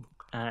episode,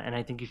 and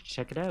I think you should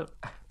check it out.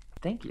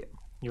 Thank you.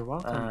 You're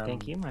welcome.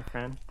 Thank you, my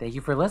friend. Thank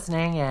you for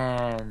listening,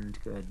 and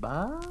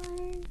goodbye.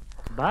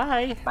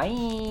 Bye.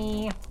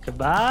 Bye.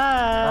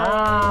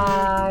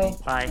 Goodbye.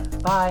 Bye. Bye.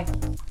 Bye.